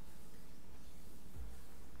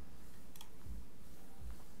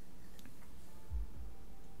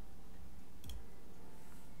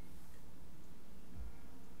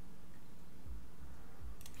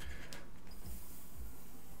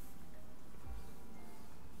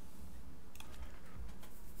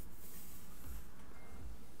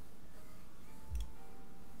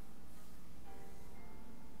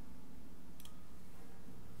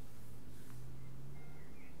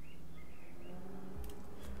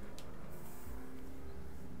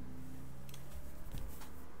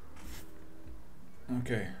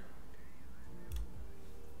 Okay.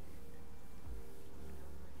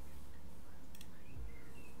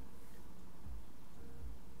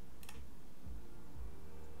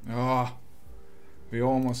 Ah, we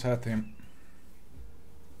almost had him.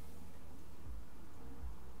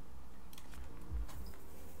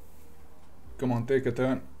 Come on, take a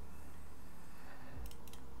turn.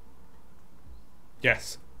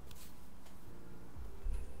 Yes.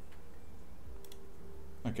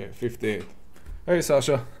 Okay, 58. Hey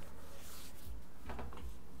Sasha.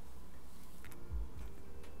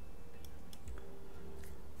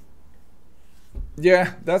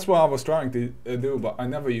 Yeah, that's what I was trying to do, but I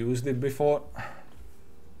never used it before.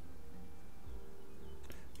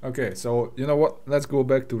 Okay, so you know what? Let's go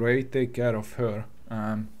back to Rey, take care of her.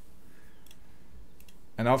 And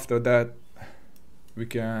after that, we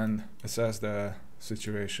can assess the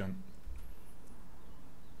situation.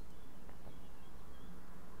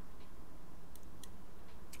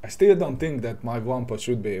 I still don't think that my Wampa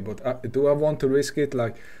should be, but do I want to risk it?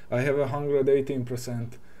 Like, I have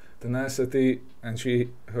 118% tenacity, and his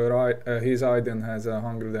Iden has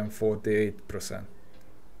 148%.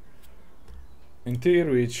 In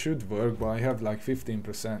theory, it should work, but I have like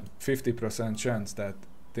 50% chance that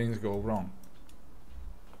things go wrong.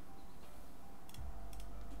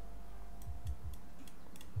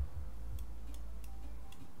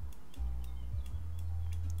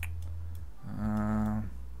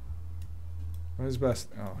 Where's best?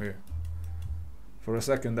 Oh, here. For a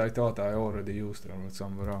second I thought I already used her with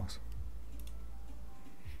somewhere else.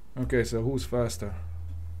 Okay, so who's faster?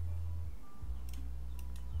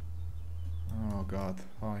 Oh god,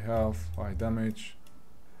 high health, high damage.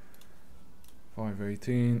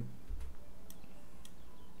 518.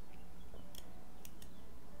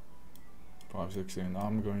 516.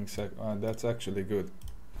 I'm going that's actually good.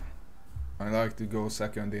 I like to go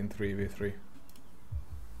second in 3v3.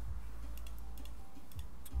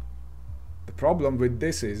 The problem with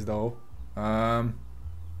this is though,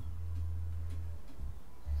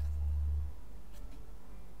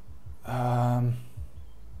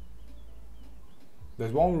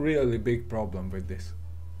 there's one really big problem with this,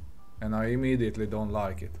 and I immediately don't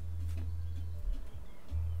like it.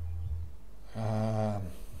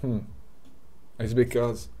 It's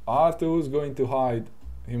because R2 is going to hide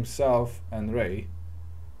himself and Rey,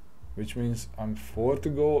 which means I'm forced to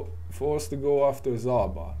go after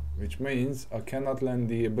Zalbaar, which means I cannot land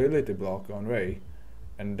the ability block on Rey,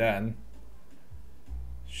 and then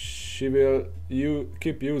she will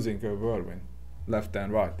keep using her whirlwind left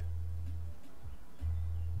and right,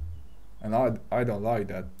 and I don't like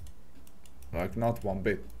that, like not one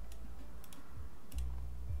bit.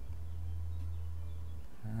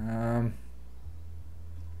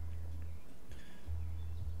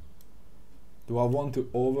 Do I want to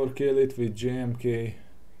overkill it with JMK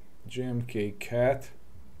Cat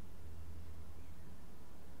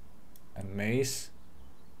and Mace,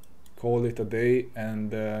 call it a day,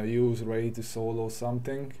 and use Rey to solo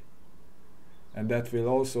something, and that will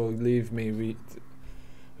also leaves me with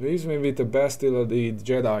the best elite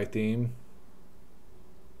Jedi team.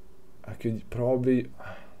 I could probably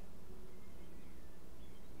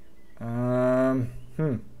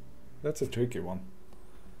that's a tricky one.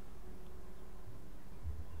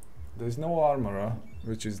 There's no armorer,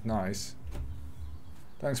 which is nice.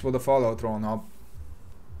 Thanks for the follow, Thrawn up.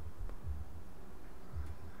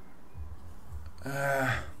 Okay,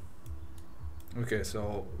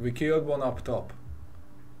 so we killed one up top.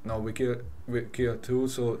 No, we killed two,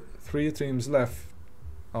 so 3 teams left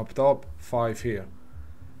up top, 5 here.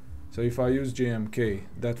 So if I use JMK,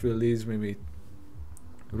 that will leave me with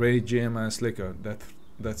Rey, JML, Slicker.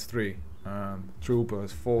 That's 3.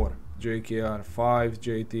 Troopers 4, JKR 5,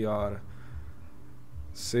 JTR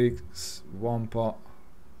 6, Wampa.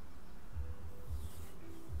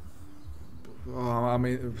 I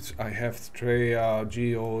mean, I have Strat,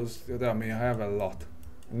 Geos. I mean, I have a lot.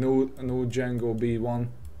 Nute Django B1.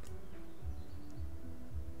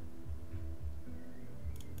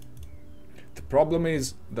 The problem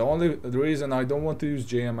is the reason I don't want to use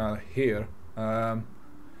JML here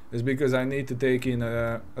is because I need to take in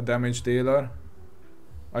a damage dealer.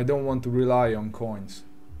 I don't want to rely on coins.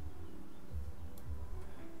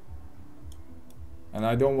 And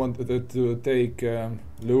I don't want to take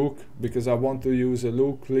Luke, because I want to use a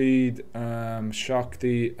Luke lead,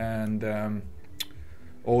 Shakti and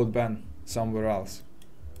Old Ben somewhere else.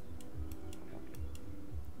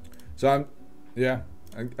 So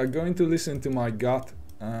I'm going to listen to my gut.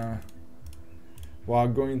 What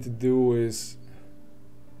I'm going to do is,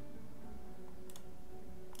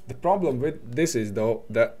 the problem with this is though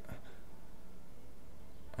that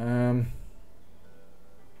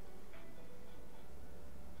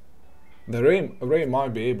the Rey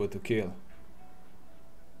might be able to kill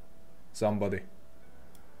somebody.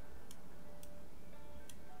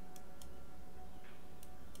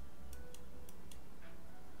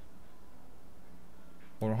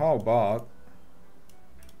 Or how about,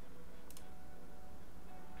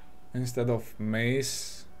 instead of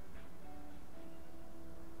mace,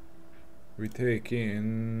 we take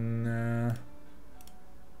in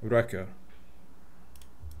Wrecker.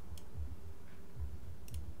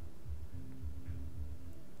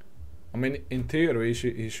 I mean, in theory,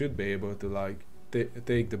 he should be able to like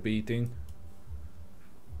take the beating,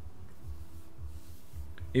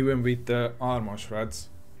 even with the armor shreds.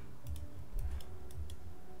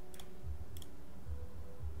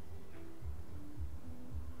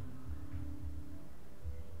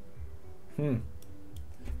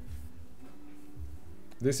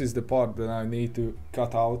 This is the part that I need to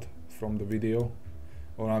cut out from the video,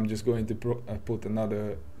 or I'm just going to put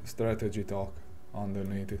another strategy talk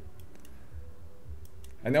underneath it.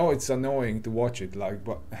 I know it's annoying to watch it, like,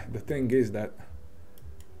 but the thing is that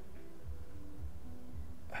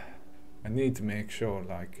I need to make sure,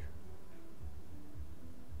 like,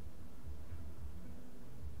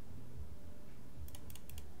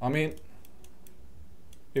 I mean,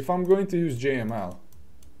 if I'm going to use JML,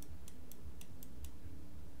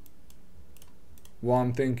 what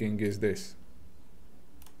I'm thinking is this.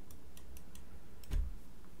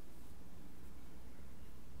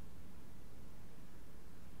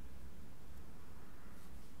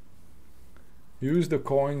 Use the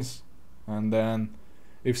coins, and then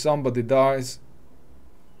if somebody dies,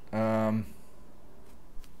 then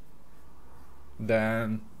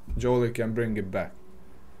Jolie can bring it back.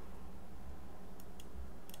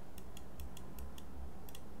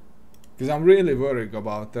 Because I'm really worried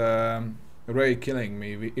about Rey killing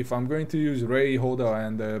me. If I'm going to use Rey, Hoda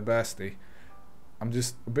and Basti, I'm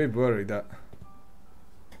just a bit worried that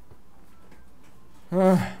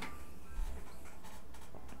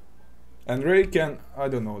and Rey can, I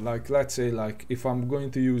don't know, like, let's say, like, if I'm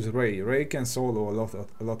going to use Rey can solo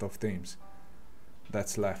a lot of teams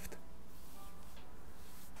that's left.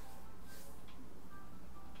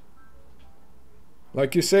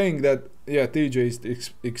 Like, you're saying that, yeah, TJ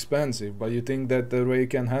is expensive, but you think that the Rey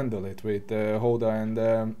can handle it with Hoda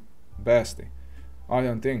and Basti? I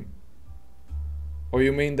don't think. Or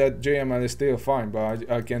you mean that JML is still fine, but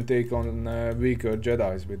I can take on weaker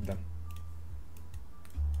Jedis with them?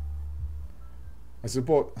 I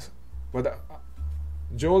suppose, but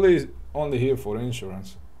Jolie is only here for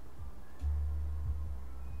insurance.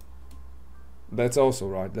 That's also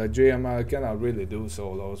right. Like, JML cannot really do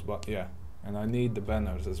solos, but yeah. And I need the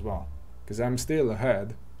banners as well, because I'm still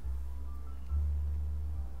ahead.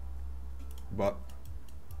 But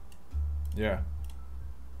yeah,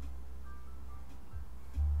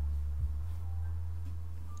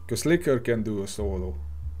 because Slicker can do a solo,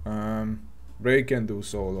 Rey can do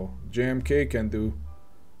solo, JMK can do.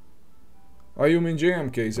 Oh, you mean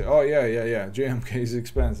JMK is? Oh yeah. JMK is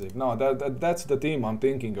expensive. No, that's the team I'm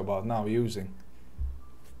thinking about now using.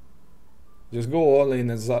 Just go all in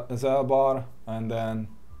a Zalbaar, and then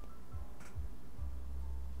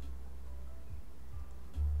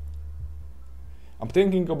I'm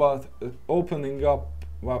thinking about opening up.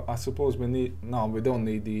 Well, I suppose we need. No, we don't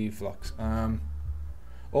need the flux.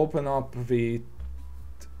 Open up with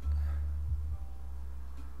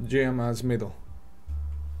JML's middle.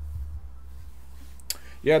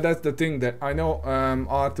 Yeah, that's the thing, that I know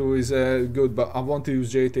R2 is good, but I want to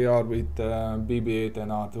use JTR with BB-8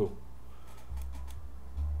 and R2.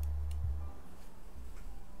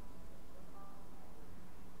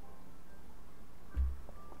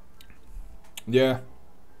 Yeah.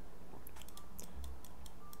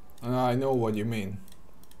 I know what you mean.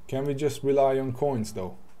 Can we just rely on coins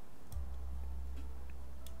though?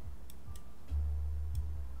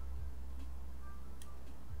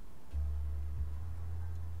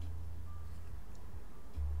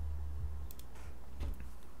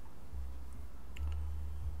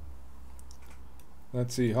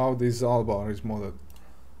 Let's see how this Zalbaar is modded.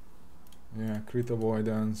 Yeah, crit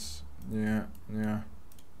avoidance. Yeah.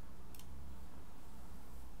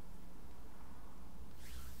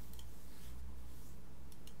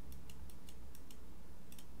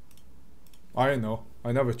 I know.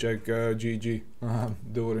 I never check GG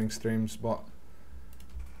during streams, but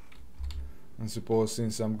I suppose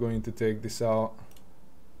since I'm going to take this out,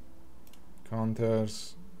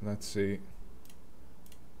 counters. Let's see.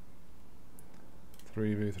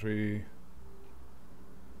 3v3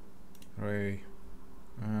 Rey.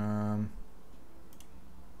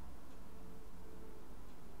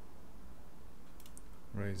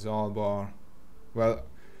 Rey Zalbaar. Well,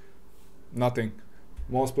 nothing.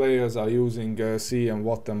 Most players are using C and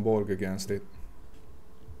Wattenborg against it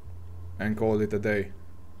and call it a day.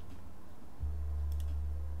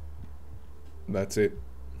 That's it.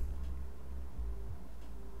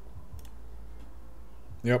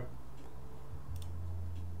 Yep.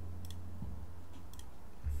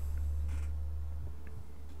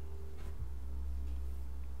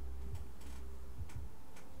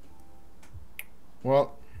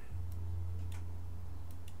 Well,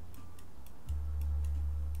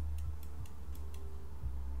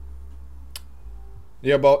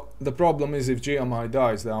 yeah, but the problem is if GMI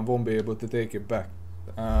dies, then I won't be able to take it back.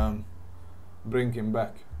 Bring him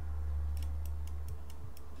back.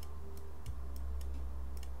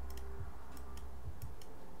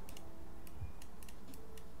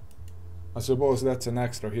 I suppose that's an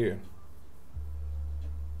extra here.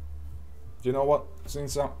 You know what?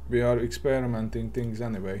 Since we are experimenting things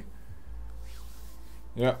anyway.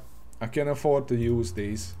 Yeah, I can afford to use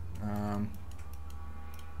these.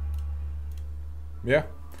 Yeah,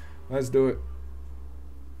 let's do it.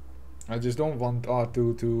 I just don't want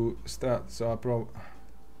R2 to start, so I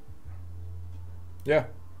yeah,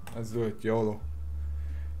 let's do it, YOLO.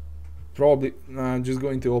 Probably just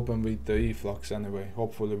going to open with the E-Flux anyway.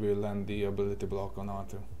 Hopefully we'll land the ability block on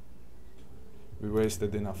R2. We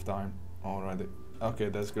wasted enough time already. Okay,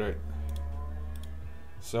 that's great.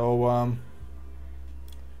 So,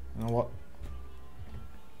 you know what?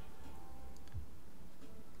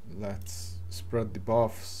 Let's spread the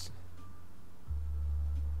buffs.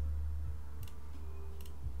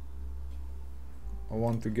 I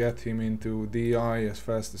want to get him into DI as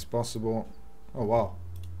fast as possible. Oh wow,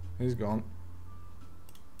 he's gone.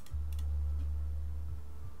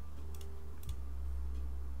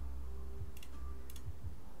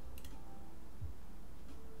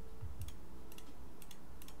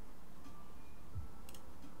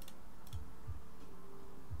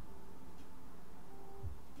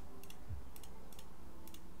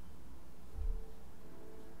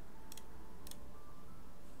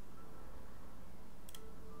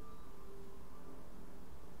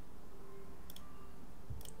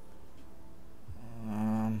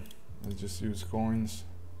 Just use coins.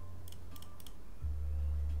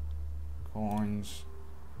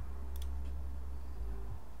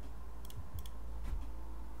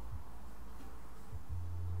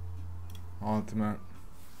 Ultimate.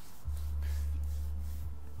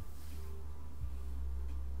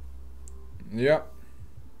 Yeah.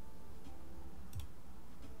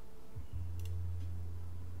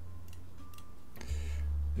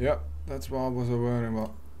 Yeah, that's what I was worrying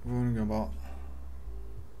about.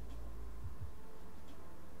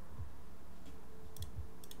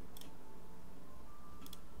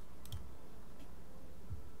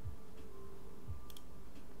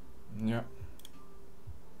 Yeah.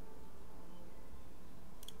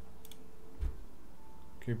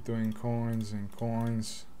 Keep doing coins and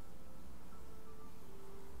coins.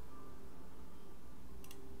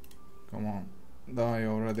 Come on, die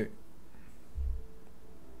already.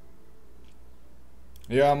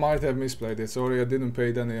 Yeah, I might have misplayed it. Sorry, I didn't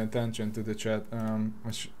pay any attention to the chat. I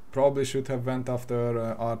probably should have went after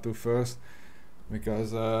R2 first,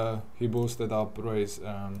 because he boosted up Rey's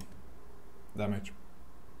damage.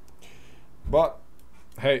 But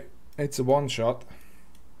hey, it's a one shot.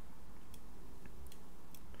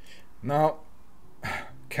 Now,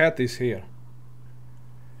 Cat is here.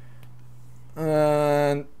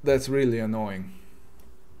 And that's really annoying.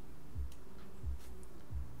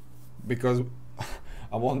 Because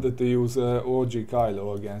I wanted to use OG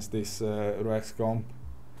Kylo against this Rex comp.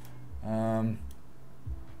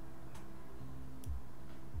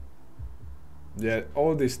 Yeah,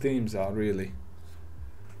 all these teams are really...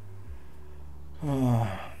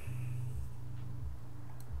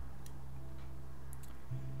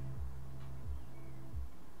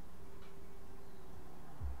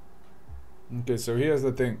 Okay, so here's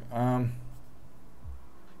the thing.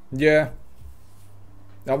 Yeah,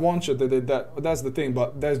 I want you to do that. That's the thing,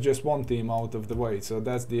 but there's just one team out of the way, so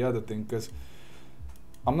that's the other thing. Because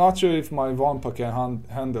I'm not sure if my Wampa can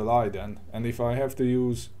handle Iden, and if I have to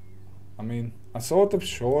use, I mean, I'm sort of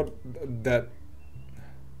sure that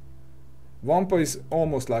Wampa is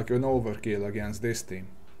almost like an overkill against this team.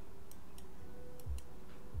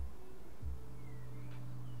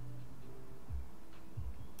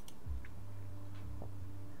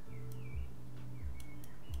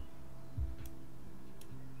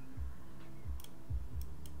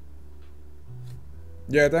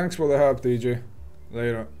 Yeah, thanks for the help, TJ.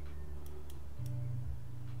 Later.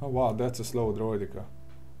 Oh wow, that's a slow droidica.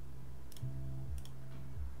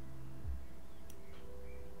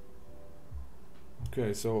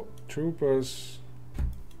 Okay, so troopers.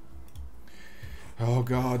 Oh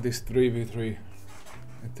god, this 3v3.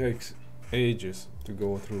 It takes ages to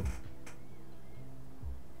go through.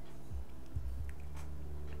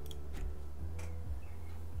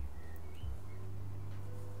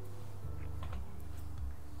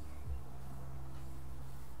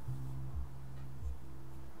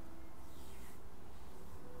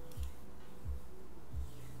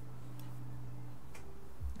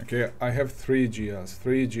 Okay, I have 3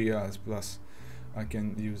 GLs plus I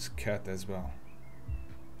can use CAT as well.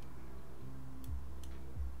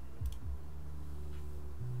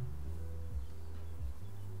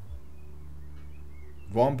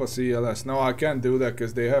 Wampa CLS. No, I can't do that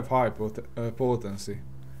because they have high potency.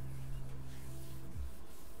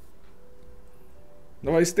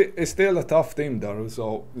 No, it's still a tough team though,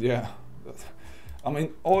 so yeah. I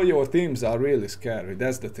mean, all your teams are really scary,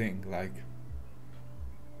 that's the thing, like...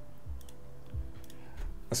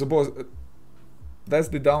 I suppose that's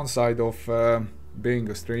the downside of being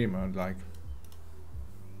a streamer, like...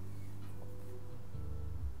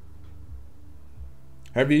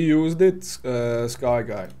 Have you used it, Sky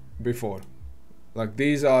Guy, before? Like,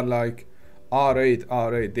 these are like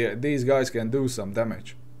R8. These guys can do some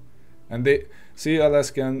damage. And the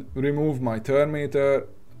CLS can remove my turn meter,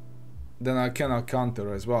 then I cannot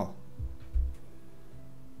counter as well.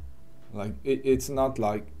 Like, it's not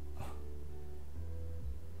like...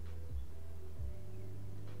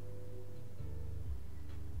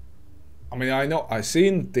 I mean, I know I've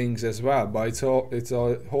seen things as well, but it's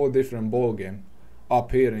a whole different ball game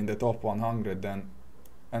up here in the top 100 than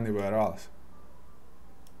anywhere else.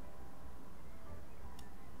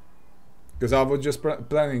 Because I was just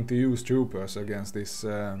planning to use troopers against this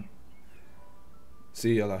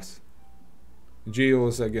CLS.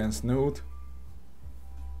 Geos against Nute.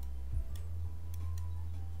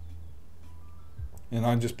 And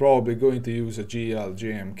I'm just probably going to use a GL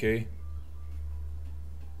JMK.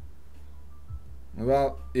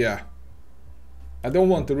 Well, yeah. I don't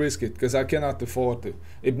want to risk it because I cannot afford to.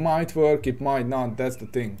 It might work, it might not, that's the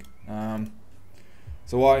thing.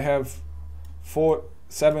 So I have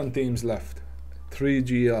 7 teams left. 3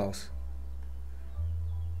 GLs.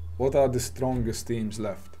 What are the strongest teams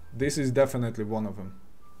left? This is definitely one of them.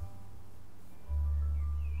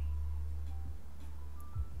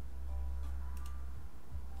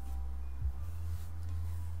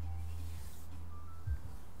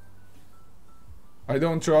 I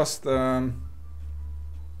don't trust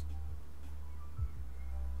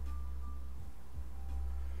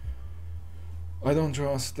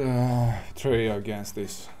Trey against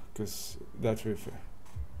this, because that's with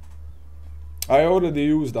I already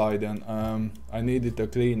used Iden. I needed to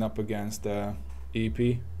clean up against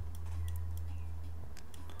EP.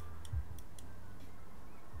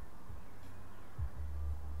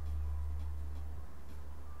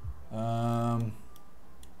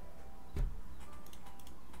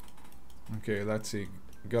 Okay, let's see.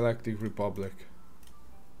 Galactic Republic.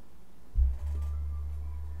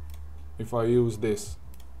 If I use this,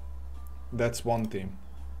 that's one team.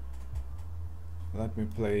 Let me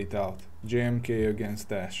play it out. JMK against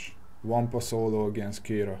Dash. Wampa solo against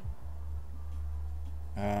Quira.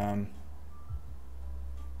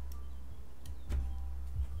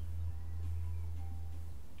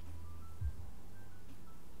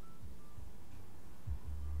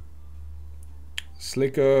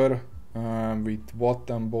 Slicker with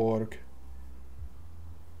Wattenborg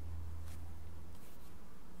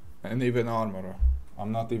and even Armorer.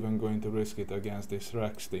 I'm not even going to risk it against this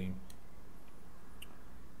Rex team.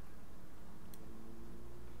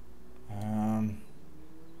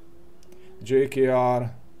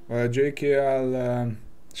 JKL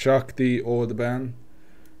Shakti Old Ben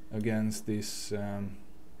against this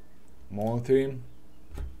Maul team.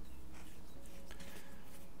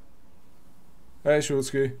 Hey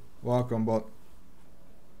Shulsky, welcome bot.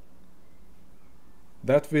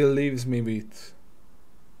 That will leaves me with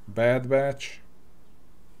Bad Batch,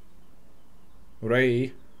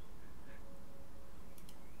 Rey,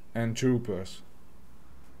 and Troopers.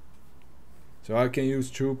 So I can use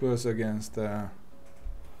Troopers against yeah,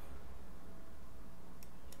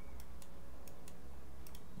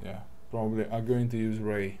 probably I'm going to use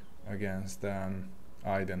Rey against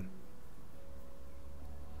Iden.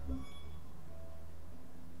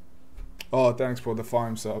 Oh, thanks for the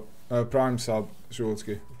Prime sub,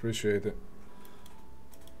 Shulsky. Appreciate it.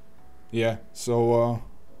 Yeah, so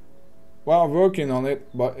well, I'm working on it,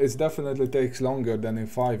 but it definitely takes longer than in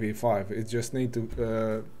 5v5. It just need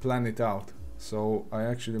to plan it out. So I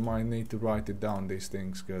actually might need to write it down, these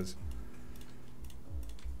things, because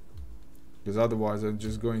otherwise I'm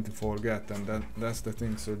just going to forget, and that's the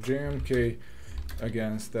thing. So JMK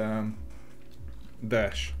against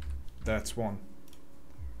Dash, that's one.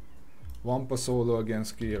 Wampa solo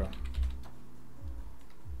against Quira.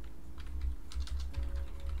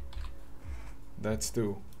 That's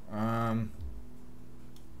two.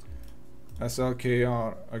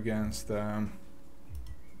 SLKR against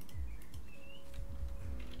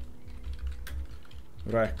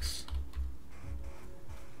Rex.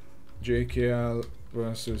 JKL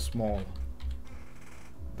versus Maul.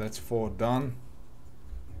 That's 4 done.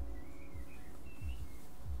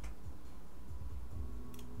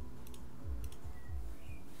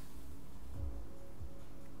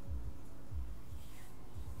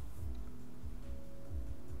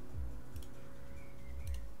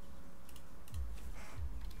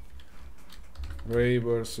 Rey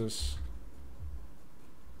versus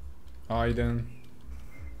Iden.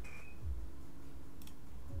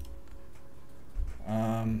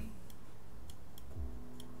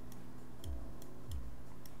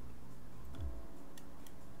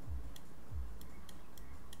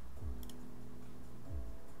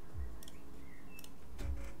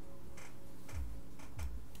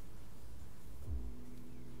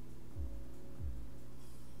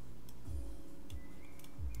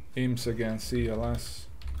 Imps against CLS,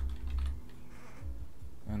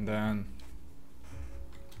 and then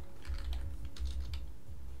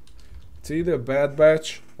it's either Bad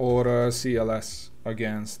Batch or CLS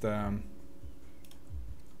against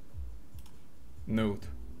Nute.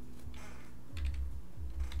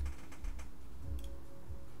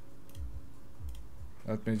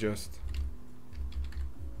 Let me just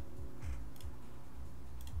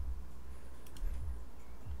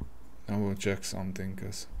I will check something,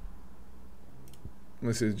 because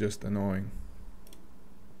this is just annoying.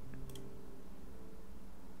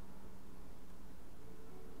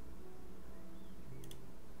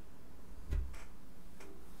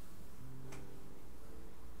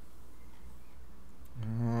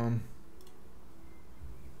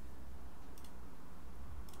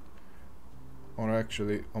 Or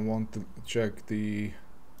actually, I want to check the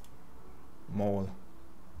Maul.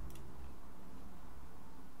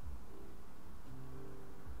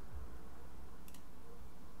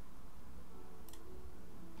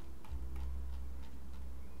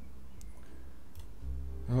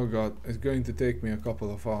 Oh god, it's going to take me a couple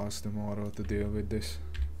of hours tomorrow to deal with this.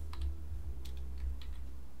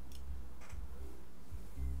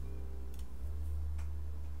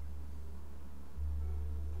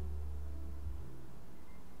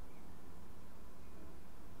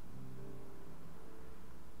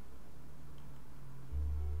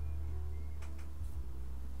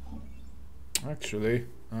 Actually,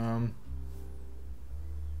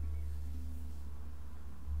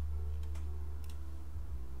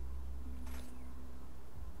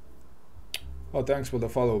 oh, thanks for the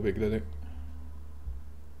follow, Big Daddy.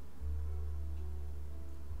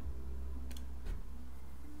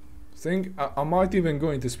 Think I might even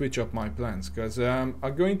going to switch up my plans, because I'm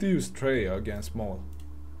going to use Trey against Maul.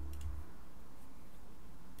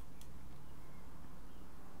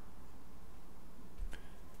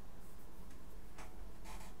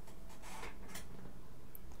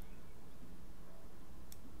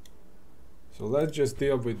 So let's just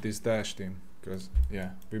deal with this Dash team, because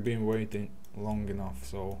yeah, we've been waiting long enough.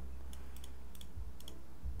 So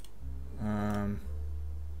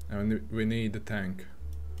and we need the tank.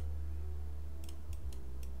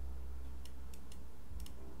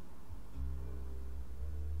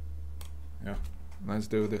 Yeah, let's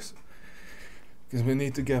do this, because we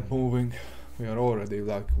need to get moving. We are already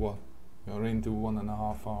like, what? We are into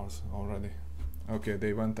 1.5 hours already. Okay,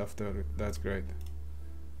 they went after it. That's great.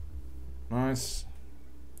 Nice.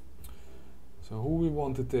 So who we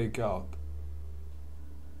want to take out?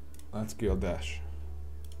 Let's kill Dash.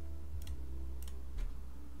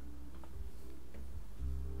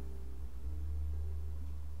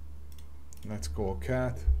 Let's go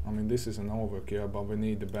Cat. I mean, this is an overkill, but we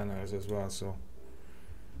need the banners as well, so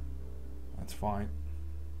that's fine.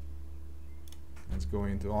 Let's go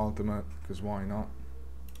into ultimate, because why not?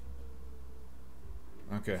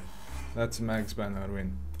 Okay, that's max banner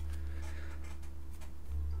win.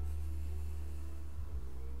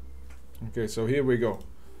 Okay, so here we go.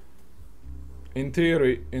 In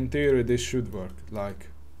theory this should work. Like,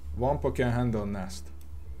 Wampa can handle Nest.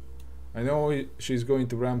 I know she's going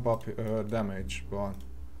to ramp up her damage, but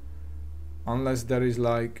unless there is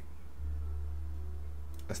like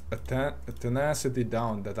a tenacity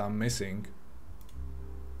down that I'm missing,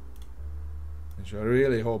 which I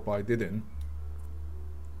really hope I didn't,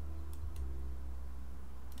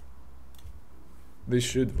 this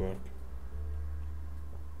should work.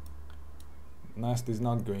 Nest is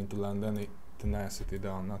not going to land any tenacity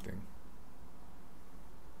down, nothing.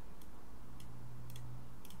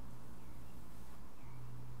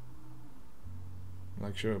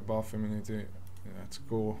 Like, sure, buff immunity, that's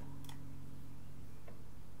cool.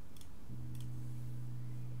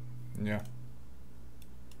 Yeah.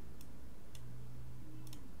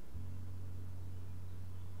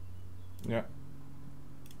 Yeah.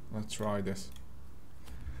 Let's try this.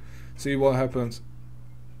 See what happens.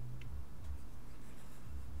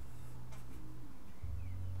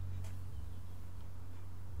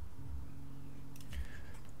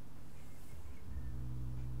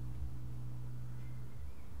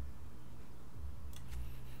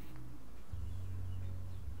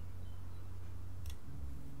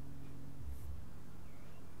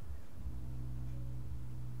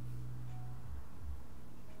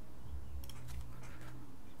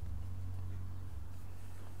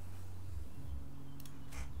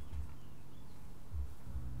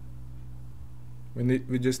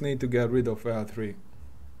 We just need to get rid of L3.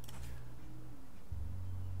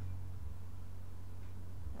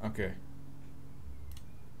 Okay.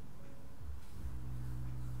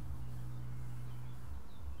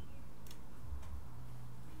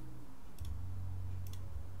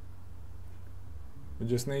 We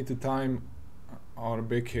just need to time our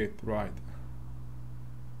big hit right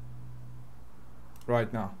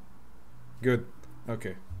now. Good.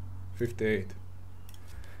 Okay. 58.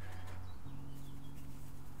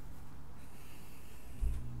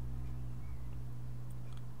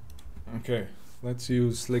 Okay, let's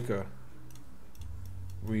use Slicker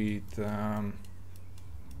with I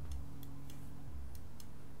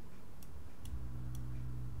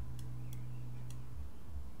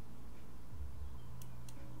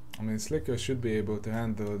mean, Slicker should be able to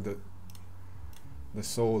handle the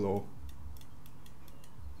solo.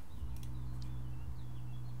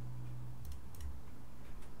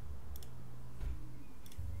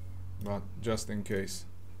 But just in case.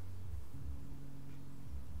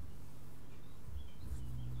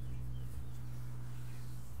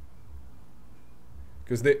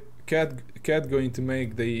 Because the cat going to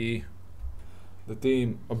make the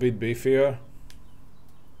team a bit beefier,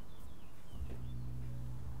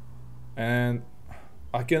 and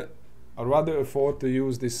I'd rather afford to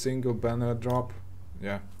use this single banner drop.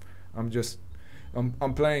 Yeah, I'm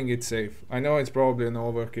playing it safe. I know it's probably an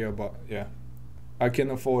overkill, but yeah, I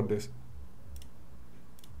can afford this.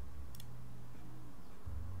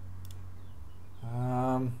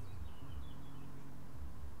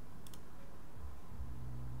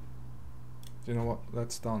 You know what?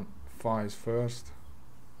 Let's stun Fives first.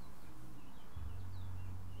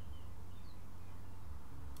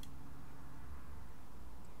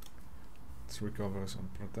 Let's recover some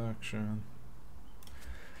protection.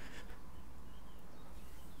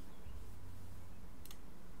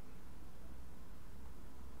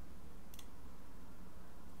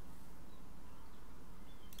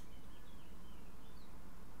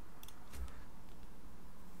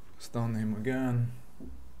 Stun him again.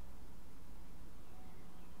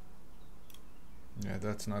 Yeah,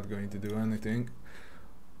 that's not going to do anything.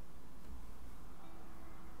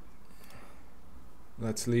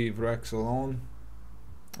 Let's leave Rex alone.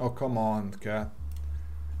 Oh, come on, cat.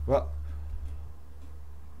 What?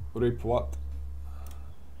 Rip what?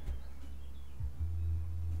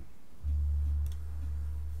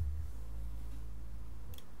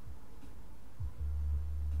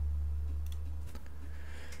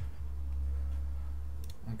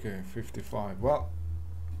 Okay, 55. Well,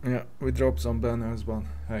 yeah, we dropped some banners, but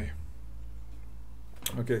hey.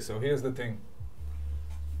 Okay, so here's the thing.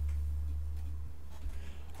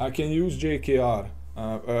 I can use JKL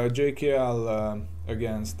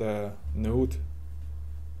against Nute,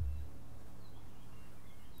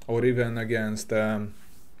 or even against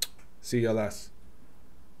CLS.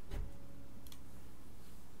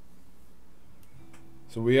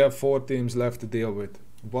 So we have 4 teams left to deal with.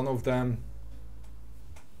 One of them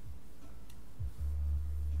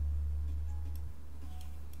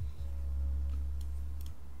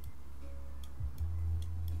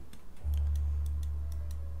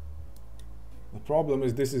the problem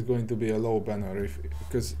is this is going to be a low banner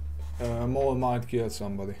because Maul might kill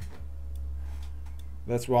somebody.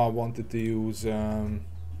 That's why I wanted to use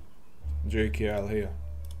JKL here.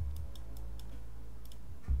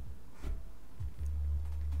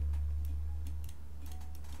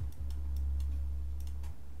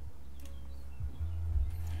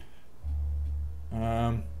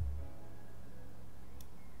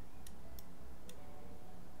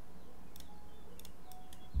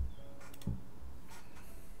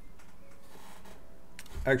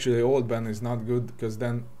 Actually, old ban is not good because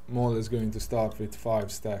then Maul is going to start with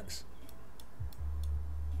 5 stacks.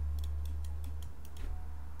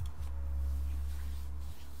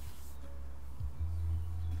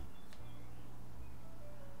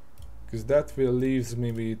 Because that will leaves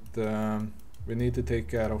me with we need to take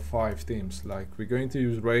care of 5 teams. Like we're going to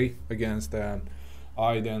use Rey against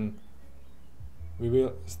Iden. We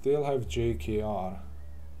will still have JKR.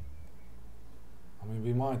 I mean,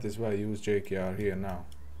 we might as well use JKR here now.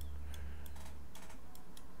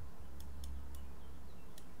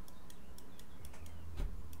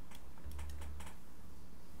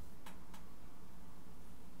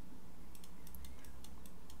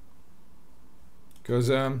 Because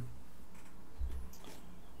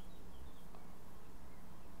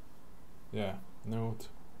yeah, Nute.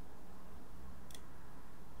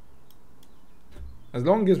 As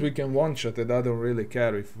long as we can one-shot it, I don't really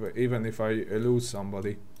care if even if I lose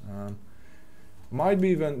somebody. Might be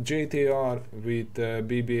even JTR with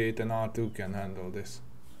BB-8 and R2 can handle this.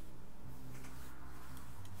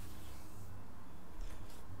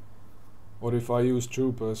 Or if I use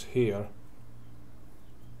troopers here.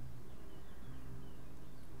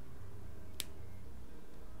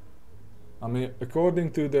 I mean,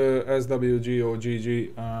 according to the SWGO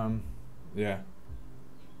yeah.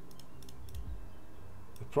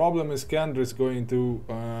 The problem is Kendra is going to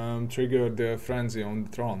trigger the frenzy on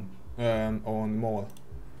Thrawn, on Maul.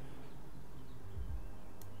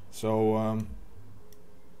 So,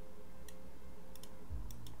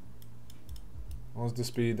 what's the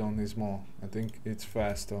speed on his Maul? I think it's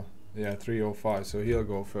faster. Yeah, 305, so he'll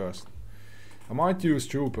go first. I might use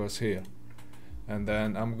troopers here. And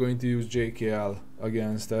then I'm going to use JKL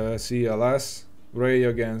against CLS, Rey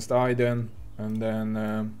against Iden, and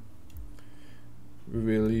then we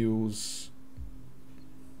will use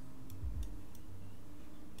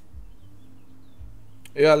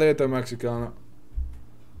later Mexicana.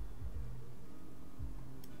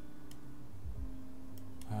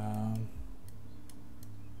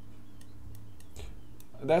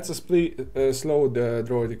 That's a slowed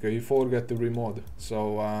droideka. You forget to remod,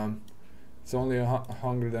 so it's only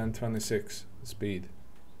 126 speed.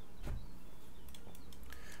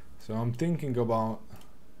 So I'm thinking about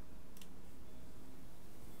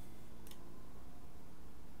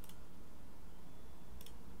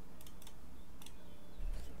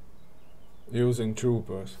using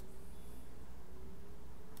troopers.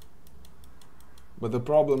 But the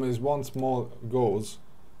problem is once Maul goes,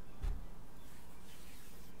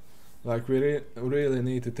 like we really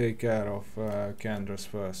need to take care of Candra's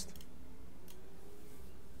first.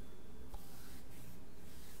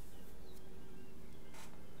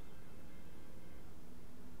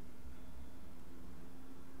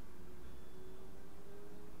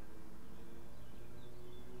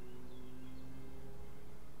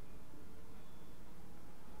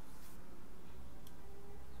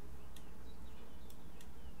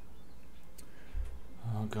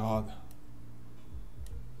 Oh God.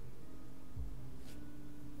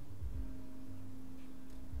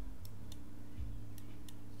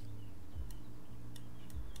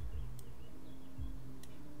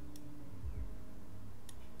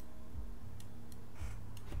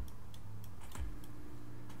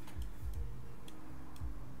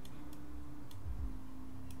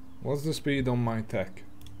 What's the speed on my tech?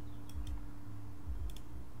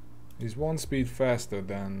 Is 1 speed faster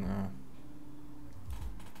than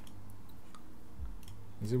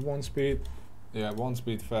is it 1 speed? Yeah, 1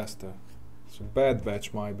 speed faster. So Bad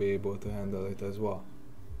Batch might be able to handle it as well.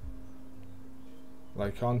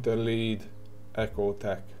 like Hunter Lead, Echo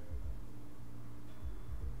Tech.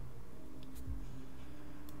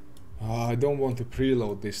 I don't want to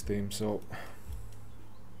preload this team, so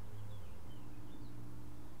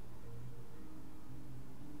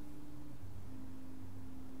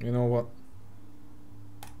you know what?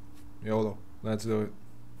 YOLO, let's do it.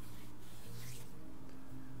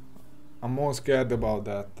 I'm more scared about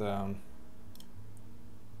that.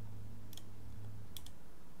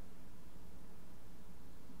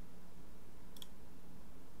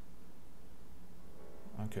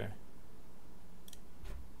 Okay.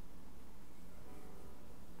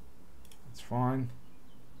 That's fine.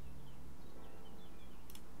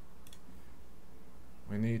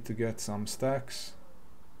 We need to get some stacks.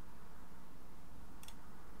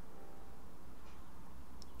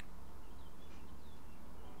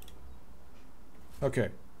 Okay,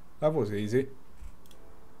 that was easy.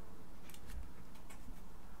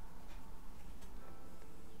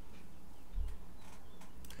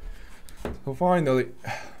 So finally,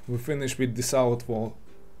 we finished with the south wall.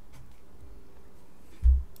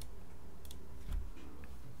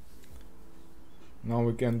 Now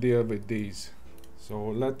we can deal with these. So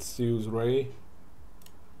let's use Rey.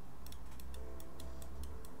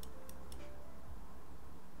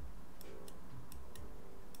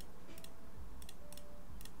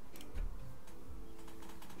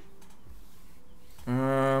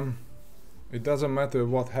 It doesn't matter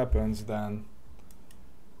what happens then.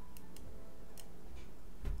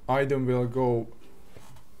 Iden will go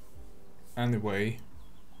anyway.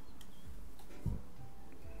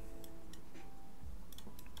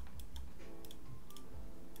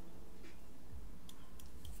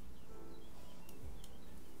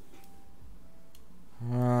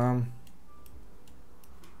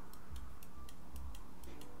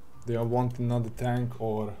 They want another tank,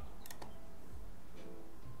 or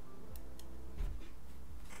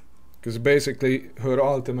because basically her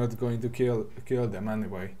ultimate is going to kill them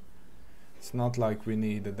anyway. It's not like we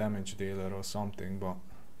need a damage dealer or something, but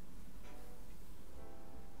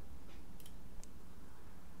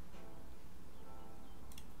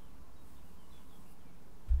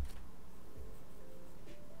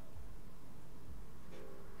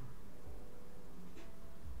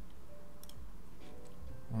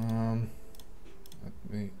let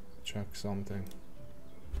me check something.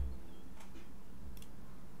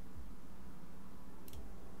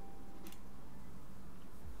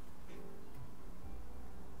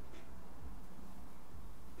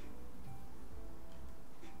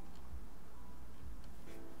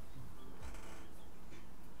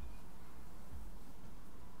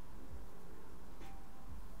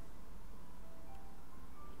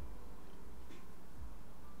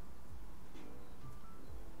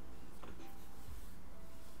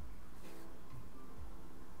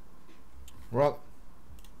 Well,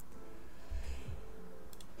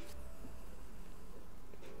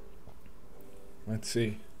 let's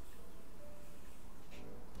see.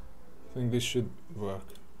 I think this should work.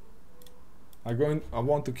 I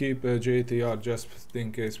want to keep JTR just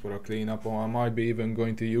in case for a cleanup, or I might be even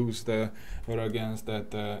going to use her against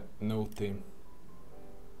that Nute team.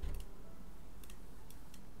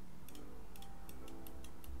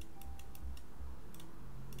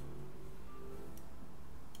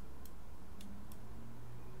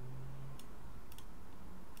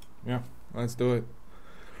 Yeah, let's do it.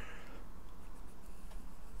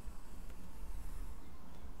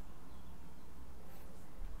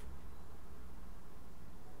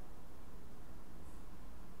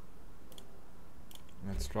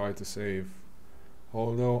 Let's try to save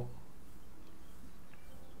Holdo.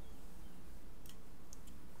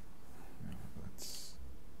 Yeah, let's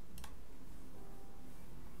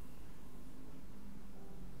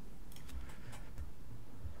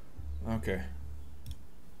okay.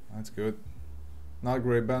 That's good. Not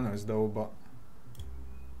great banners though, but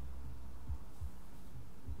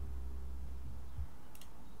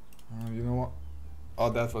you know what? Oh,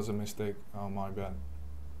 that was a mistake. Oh, my bad.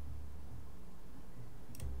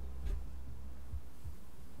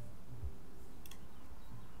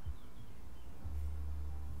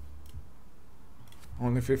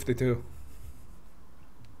 Only 52.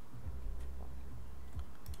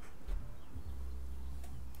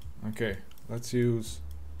 Okay, let's use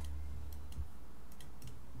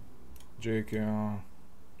JKL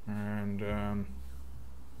and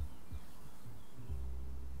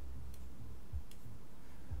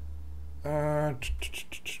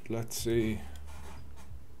let's see.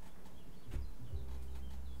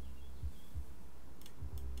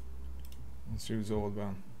 Let's use old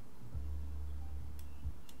one.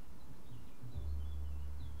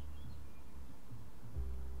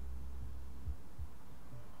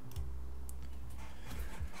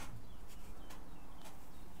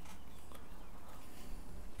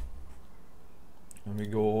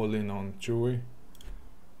 all in on Chewie.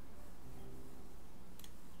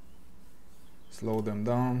 Slow them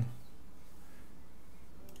down.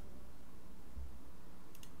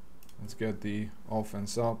 Let's get the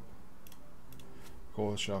offense up.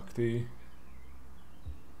 Call Shock T.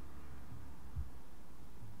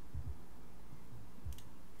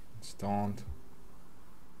 Taunt.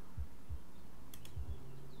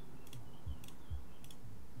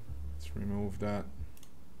 Let's remove that.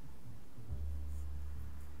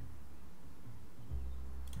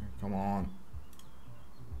 Come on.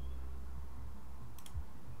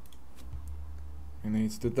 He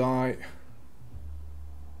needs to die.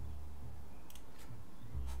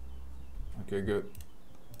 Okay, good.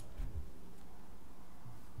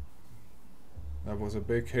 That was a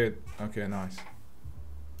big hit. Okay, nice.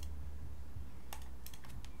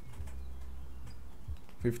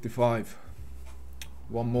 55.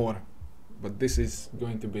 One more, but this is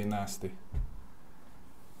going to be nasty.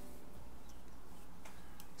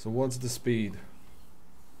 So what's the speed?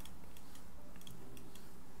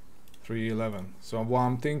 311. So what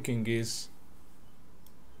I'm thinking is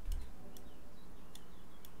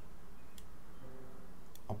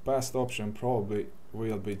a best option probably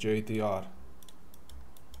will be JTR,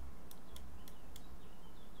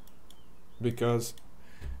 because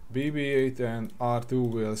BB-8 and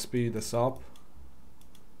R2 will speed us up.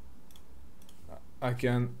 I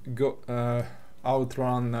can go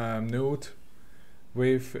outrun Nute,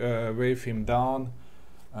 wave him down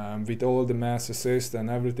with all the mass assist and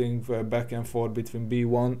everything back and forth between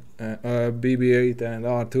BB-8 and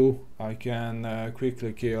R2. I can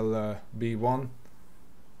quickly kill B1.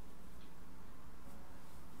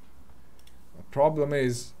 The problem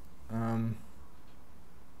is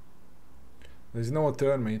there's no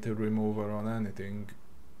turn meter remover on anything,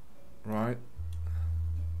 right?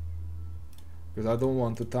 Because I don't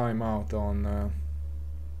want to time out on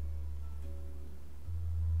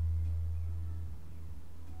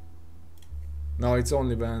no, it's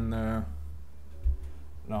only when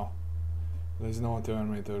no, there's no turn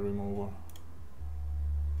meter remover.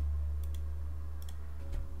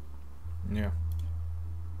 Yeah.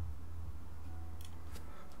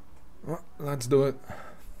 Well, let's do it.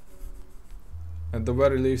 At the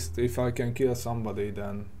very least, if I can kill somebody,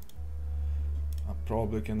 then I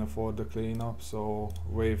probably can afford the cleanup. So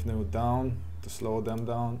wave Nute down to slow them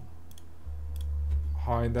down.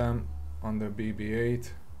 Hide them on the BB-8.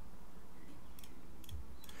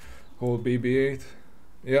 Hold BB-8.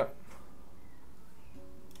 Yeah.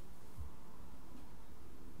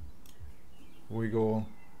 We go.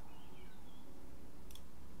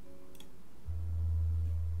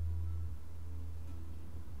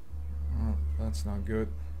 That's not good.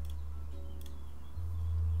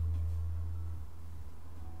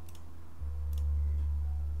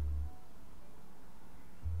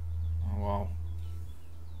 Oh wow.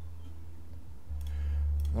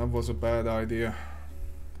 That was a bad idea.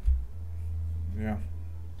 Yeah.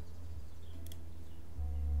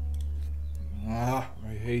 Ah,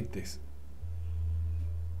 I hate this.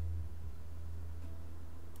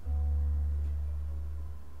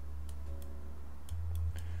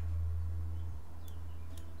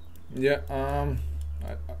 Yeah,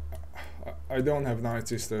 I don't have Night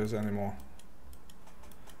Sisters anymore.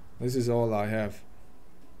 This is all I have.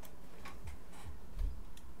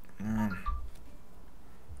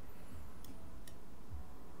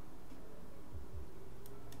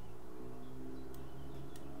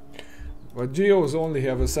 But Geos only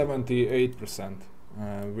have a 78%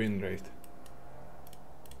 win rate.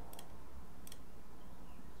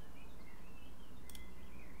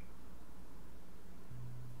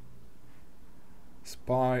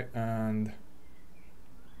 Spy, and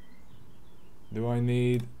do I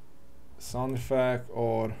need Sunfac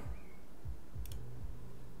or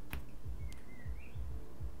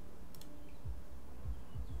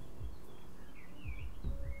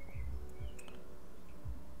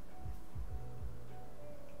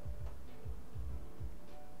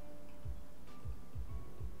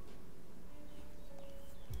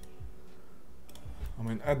I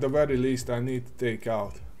mean, at the very least I need to take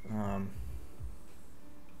out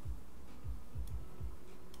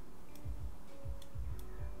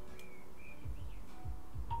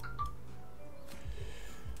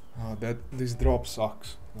that this drop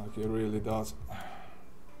sucks, like it really does.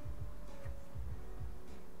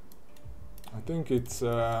 I think it's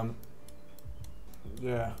yeah,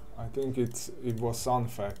 I think it was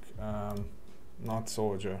Sunfac, not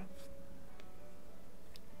Soldier.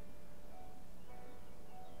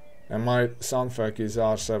 And my Sunfac is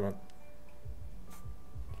R7.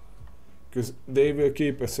 Because they will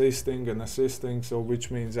keep assisting and assisting, so which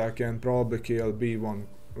means I can probably kill B1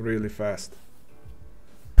 really fast.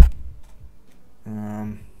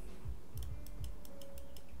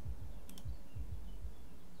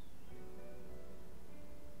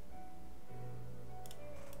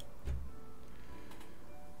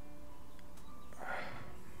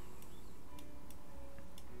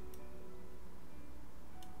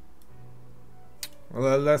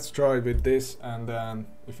 Well, let's try with this, and then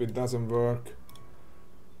if it doesn't work,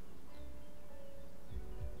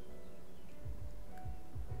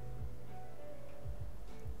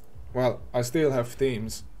 well, I still have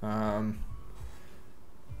themes.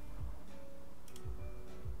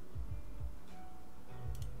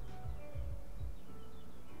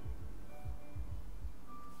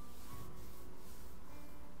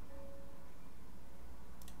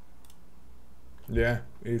 Yeah,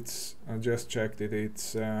 it's. I just checked it.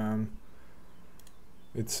 It's on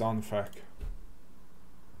FAQ.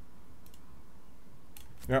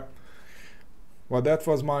 Yeah. Well, that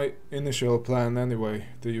was my initial plan anyway,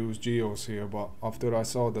 to use Geos here, but after I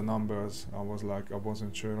saw the numbers, I was like, I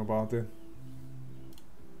wasn't sure about it.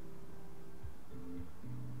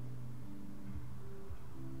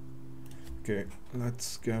 Okay,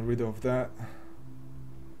 let's get rid of that.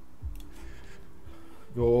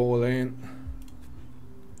 Go all in.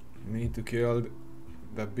 Need to kill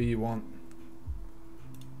that B1.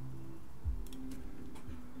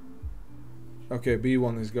 Okay,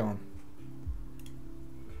 B1 is gone.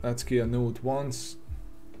 Let's kill Nute once.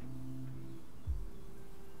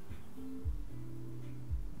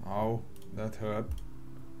 Oh, that hurt.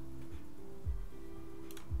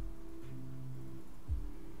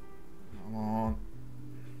 Come on.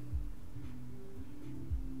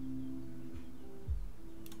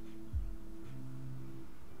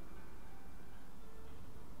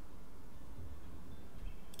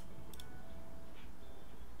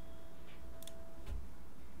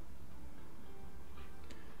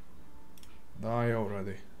 Die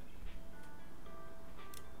already.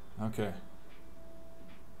 Okay.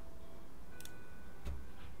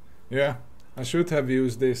 Yeah, I should have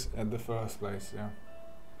used this at the first place, yeah.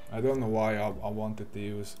 I don't know why I wanted to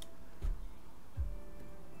use.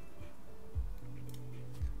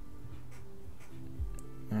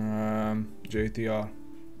 JTR.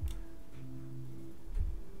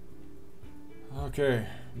 Okay,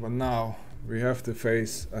 but now we have to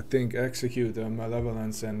face, I think, Executor,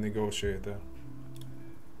 Malevolence and Negotiator.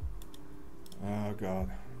 Oh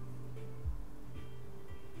god.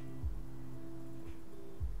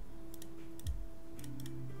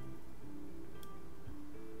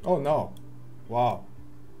 Oh no. Wow.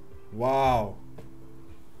 Wow.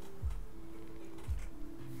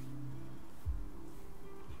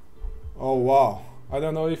 Oh wow. I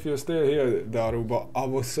don't know if you're still here, Daru, but I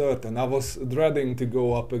was certain. I was dreading to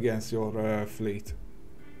go up against your fleet.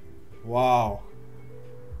 Wow.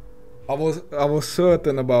 I was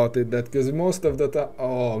certain about it, that because most of the time,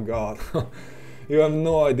 oh god, you have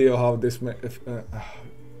no idea how this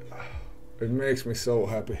it makes me so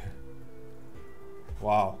happy.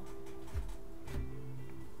 Wow.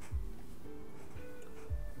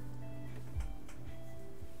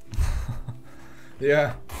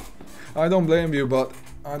 Yeah, I don't blame you, but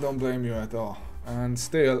I don't blame you at all. And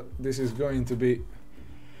still, this is going to be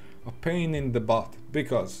a pain in the butt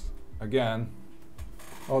because, again.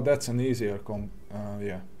 Oh, that's an easier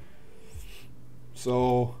yeah.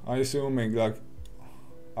 So, I assuming, like,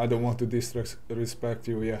 I don't want to disrespect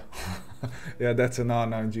you, yeah. Yeah, that's an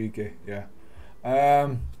R9 GK, yeah.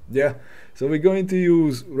 Yeah, so we're going to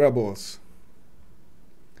use Rebels.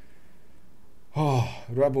 Oh,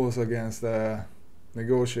 Rebels against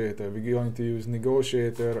Negotiator. We're going to use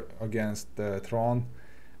Negotiator against Thrawn,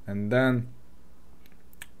 and then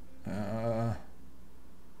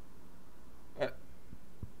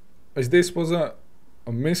is this was a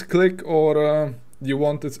misclick, or you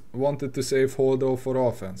wanted to save Holdo for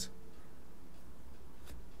offense,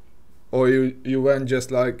 or you went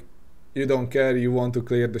just like you don't care, you want to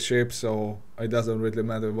clear the ship, so it doesn't really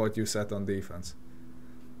matter what you set on defense?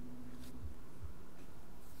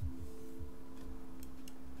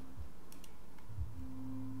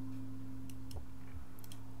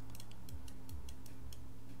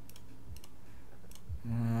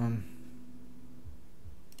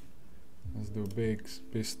 Let's do big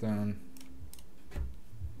piston,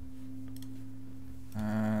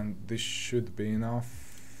 and this should be enough.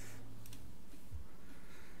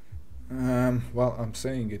 Well, I'm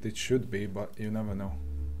saying it should be, but you never know.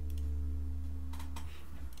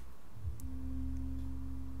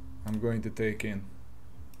 I'm going to take in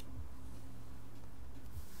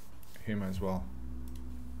him as well.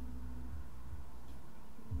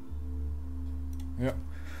 Yeah,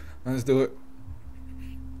 let's do it.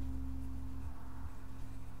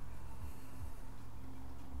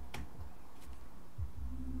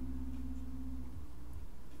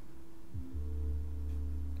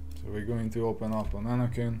 we're going to open up on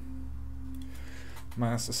Anakin.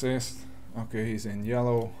 Mass assist. Okay, he's in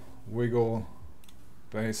yellow. Wiggle.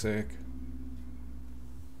 Basic.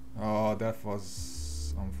 Oh, that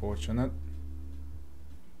was unfortunate.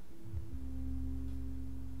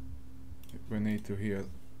 We need to heal.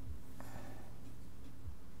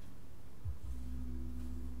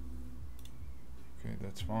 Okay,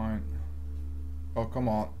 that's fine. Oh, come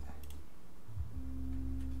on.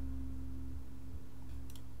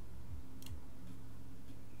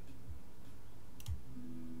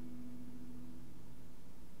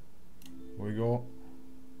 We go.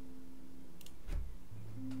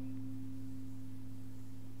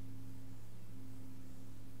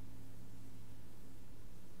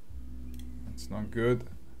 That's not good.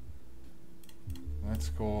 Let's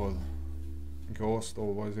call Ghost,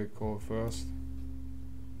 or what is it called first?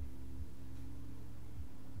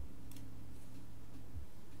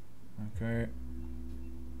 Okay.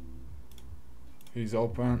 He's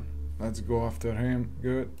open. Let's go after him.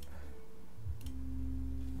 Good.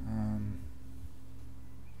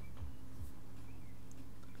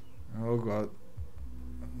 Oh god.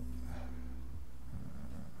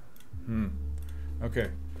 Okay.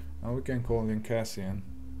 Now we can call in Cassian.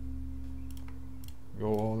 Go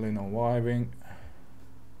all in on Y-Wing.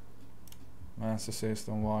 Mass assist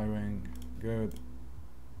on Y-Wing. Good.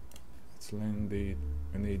 Let's lean the...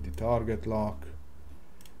 We need the target lock.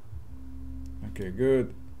 Okay,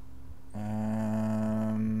 good.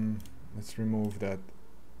 Let's remove that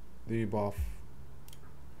debuff.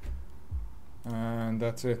 And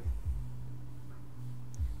that's it.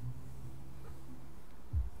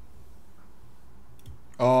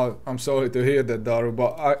 Oh, I'm sorry to hear that, Daru,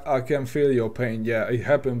 but I can feel your pain. Yeah, it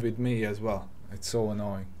happened with me as well. It's so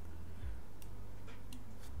annoying.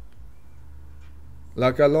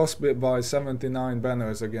 Like, I lost by 79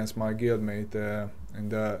 banners against my guildmate in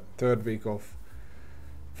the third week of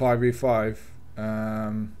 5v5.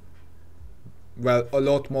 Well, a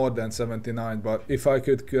lot more than 79, but if I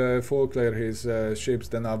could full clear his ships,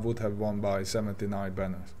 then I would have won by 79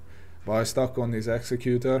 banners. But I stuck on his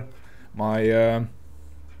executor. My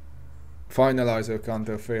finalizer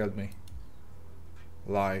counter failed me.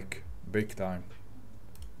 Like, big time.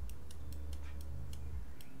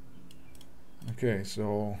 Okay,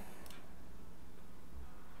 so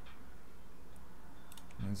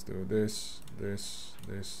let's do this,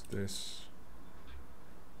 this.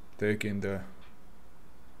 Take in the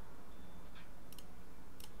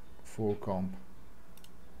full comp.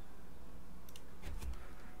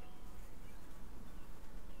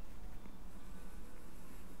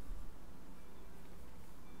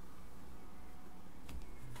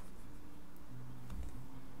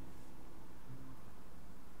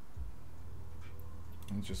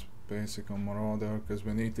 And just basic on Marauder, because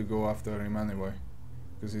we need to go after him anyway,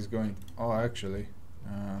 because he's going... Oh, actually,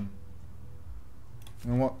 you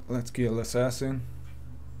know what, let's kill Assassin.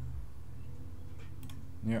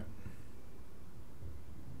 Yeah.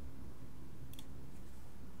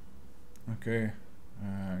 Okay,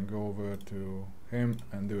 go over to him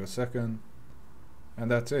and do a second,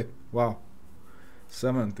 and that's it. Wow,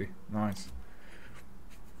 70, nice.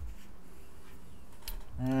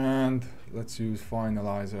 And let's use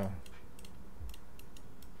finalizer.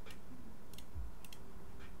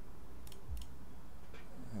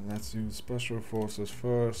 And let's use special forces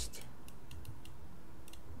first.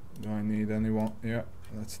 Do I need anyone? Yeah,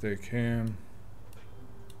 let's take him.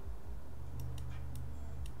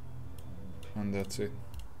 And that's it.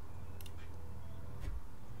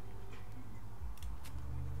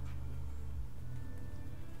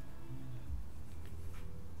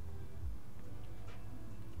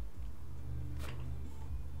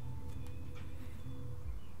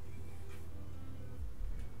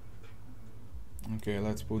 Okay,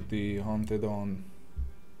 let's put the Hunted on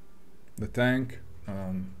the tank,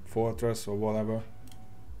 fortress or whatever.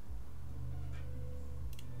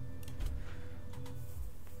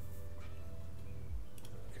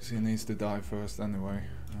 Because he needs to die first anyway.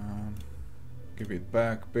 Give it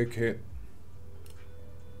back, big hit.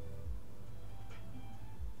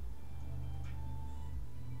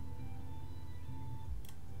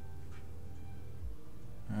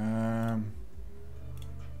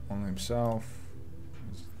 On himself.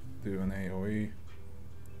 Do an AoE.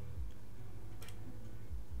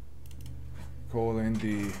 Call in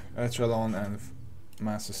the Echelon and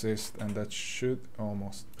mass assist, and that should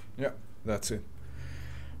almost... Yeah, that's it.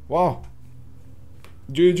 Wow.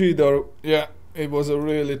 GG though. Yeah, it was a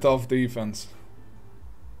really tough defense.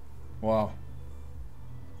 Wow.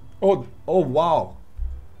 Oh wow.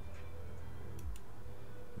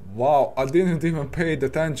 Wow, I didn't even pay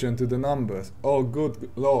attention to the numbers. Oh, good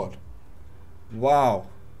lord. Wow.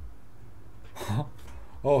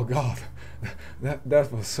 Oh god.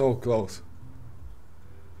 That was so close.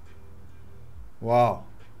 Wow.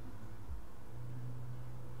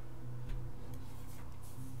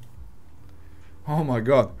 Oh my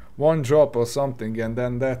god. One drop or something and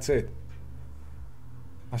then that's it.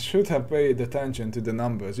 I should have paid attention to the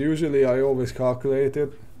numbers. Usually I always calculate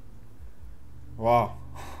it. Wow.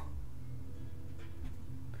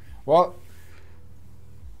 Well,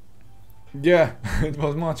 yeah, it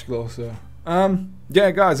was much closer.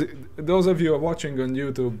 Yeah, guys, those of you who are watching on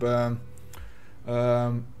YouTube,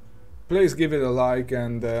 please give it a like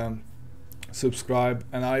and subscribe.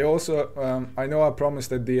 And I also, I know I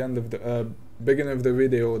promised at the end of the beginning of the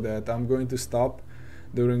video that I'm going to stop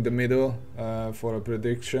during the middle for a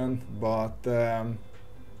prediction, but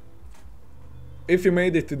if you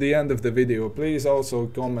made it to the end of the video, please also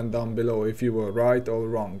comment down below if you were right or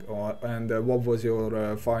wrong, and what was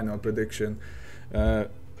your final prediction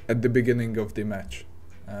at the beginning of the match.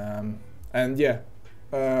 And yeah,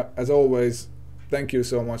 as always, thank you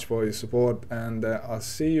so much for your support, and I'll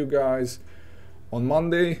see you guys on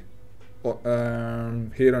Monday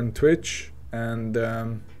here on Twitch, and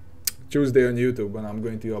Tuesday on YouTube, when I'm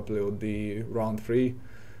going to upload the round 3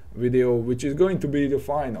 video, which is going to be the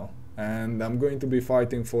final. And I'm going to be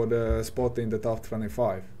fighting for the spot in the top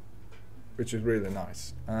 25, which is really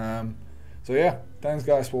nice. So yeah, thanks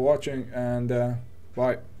guys for watching, and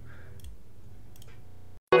bye.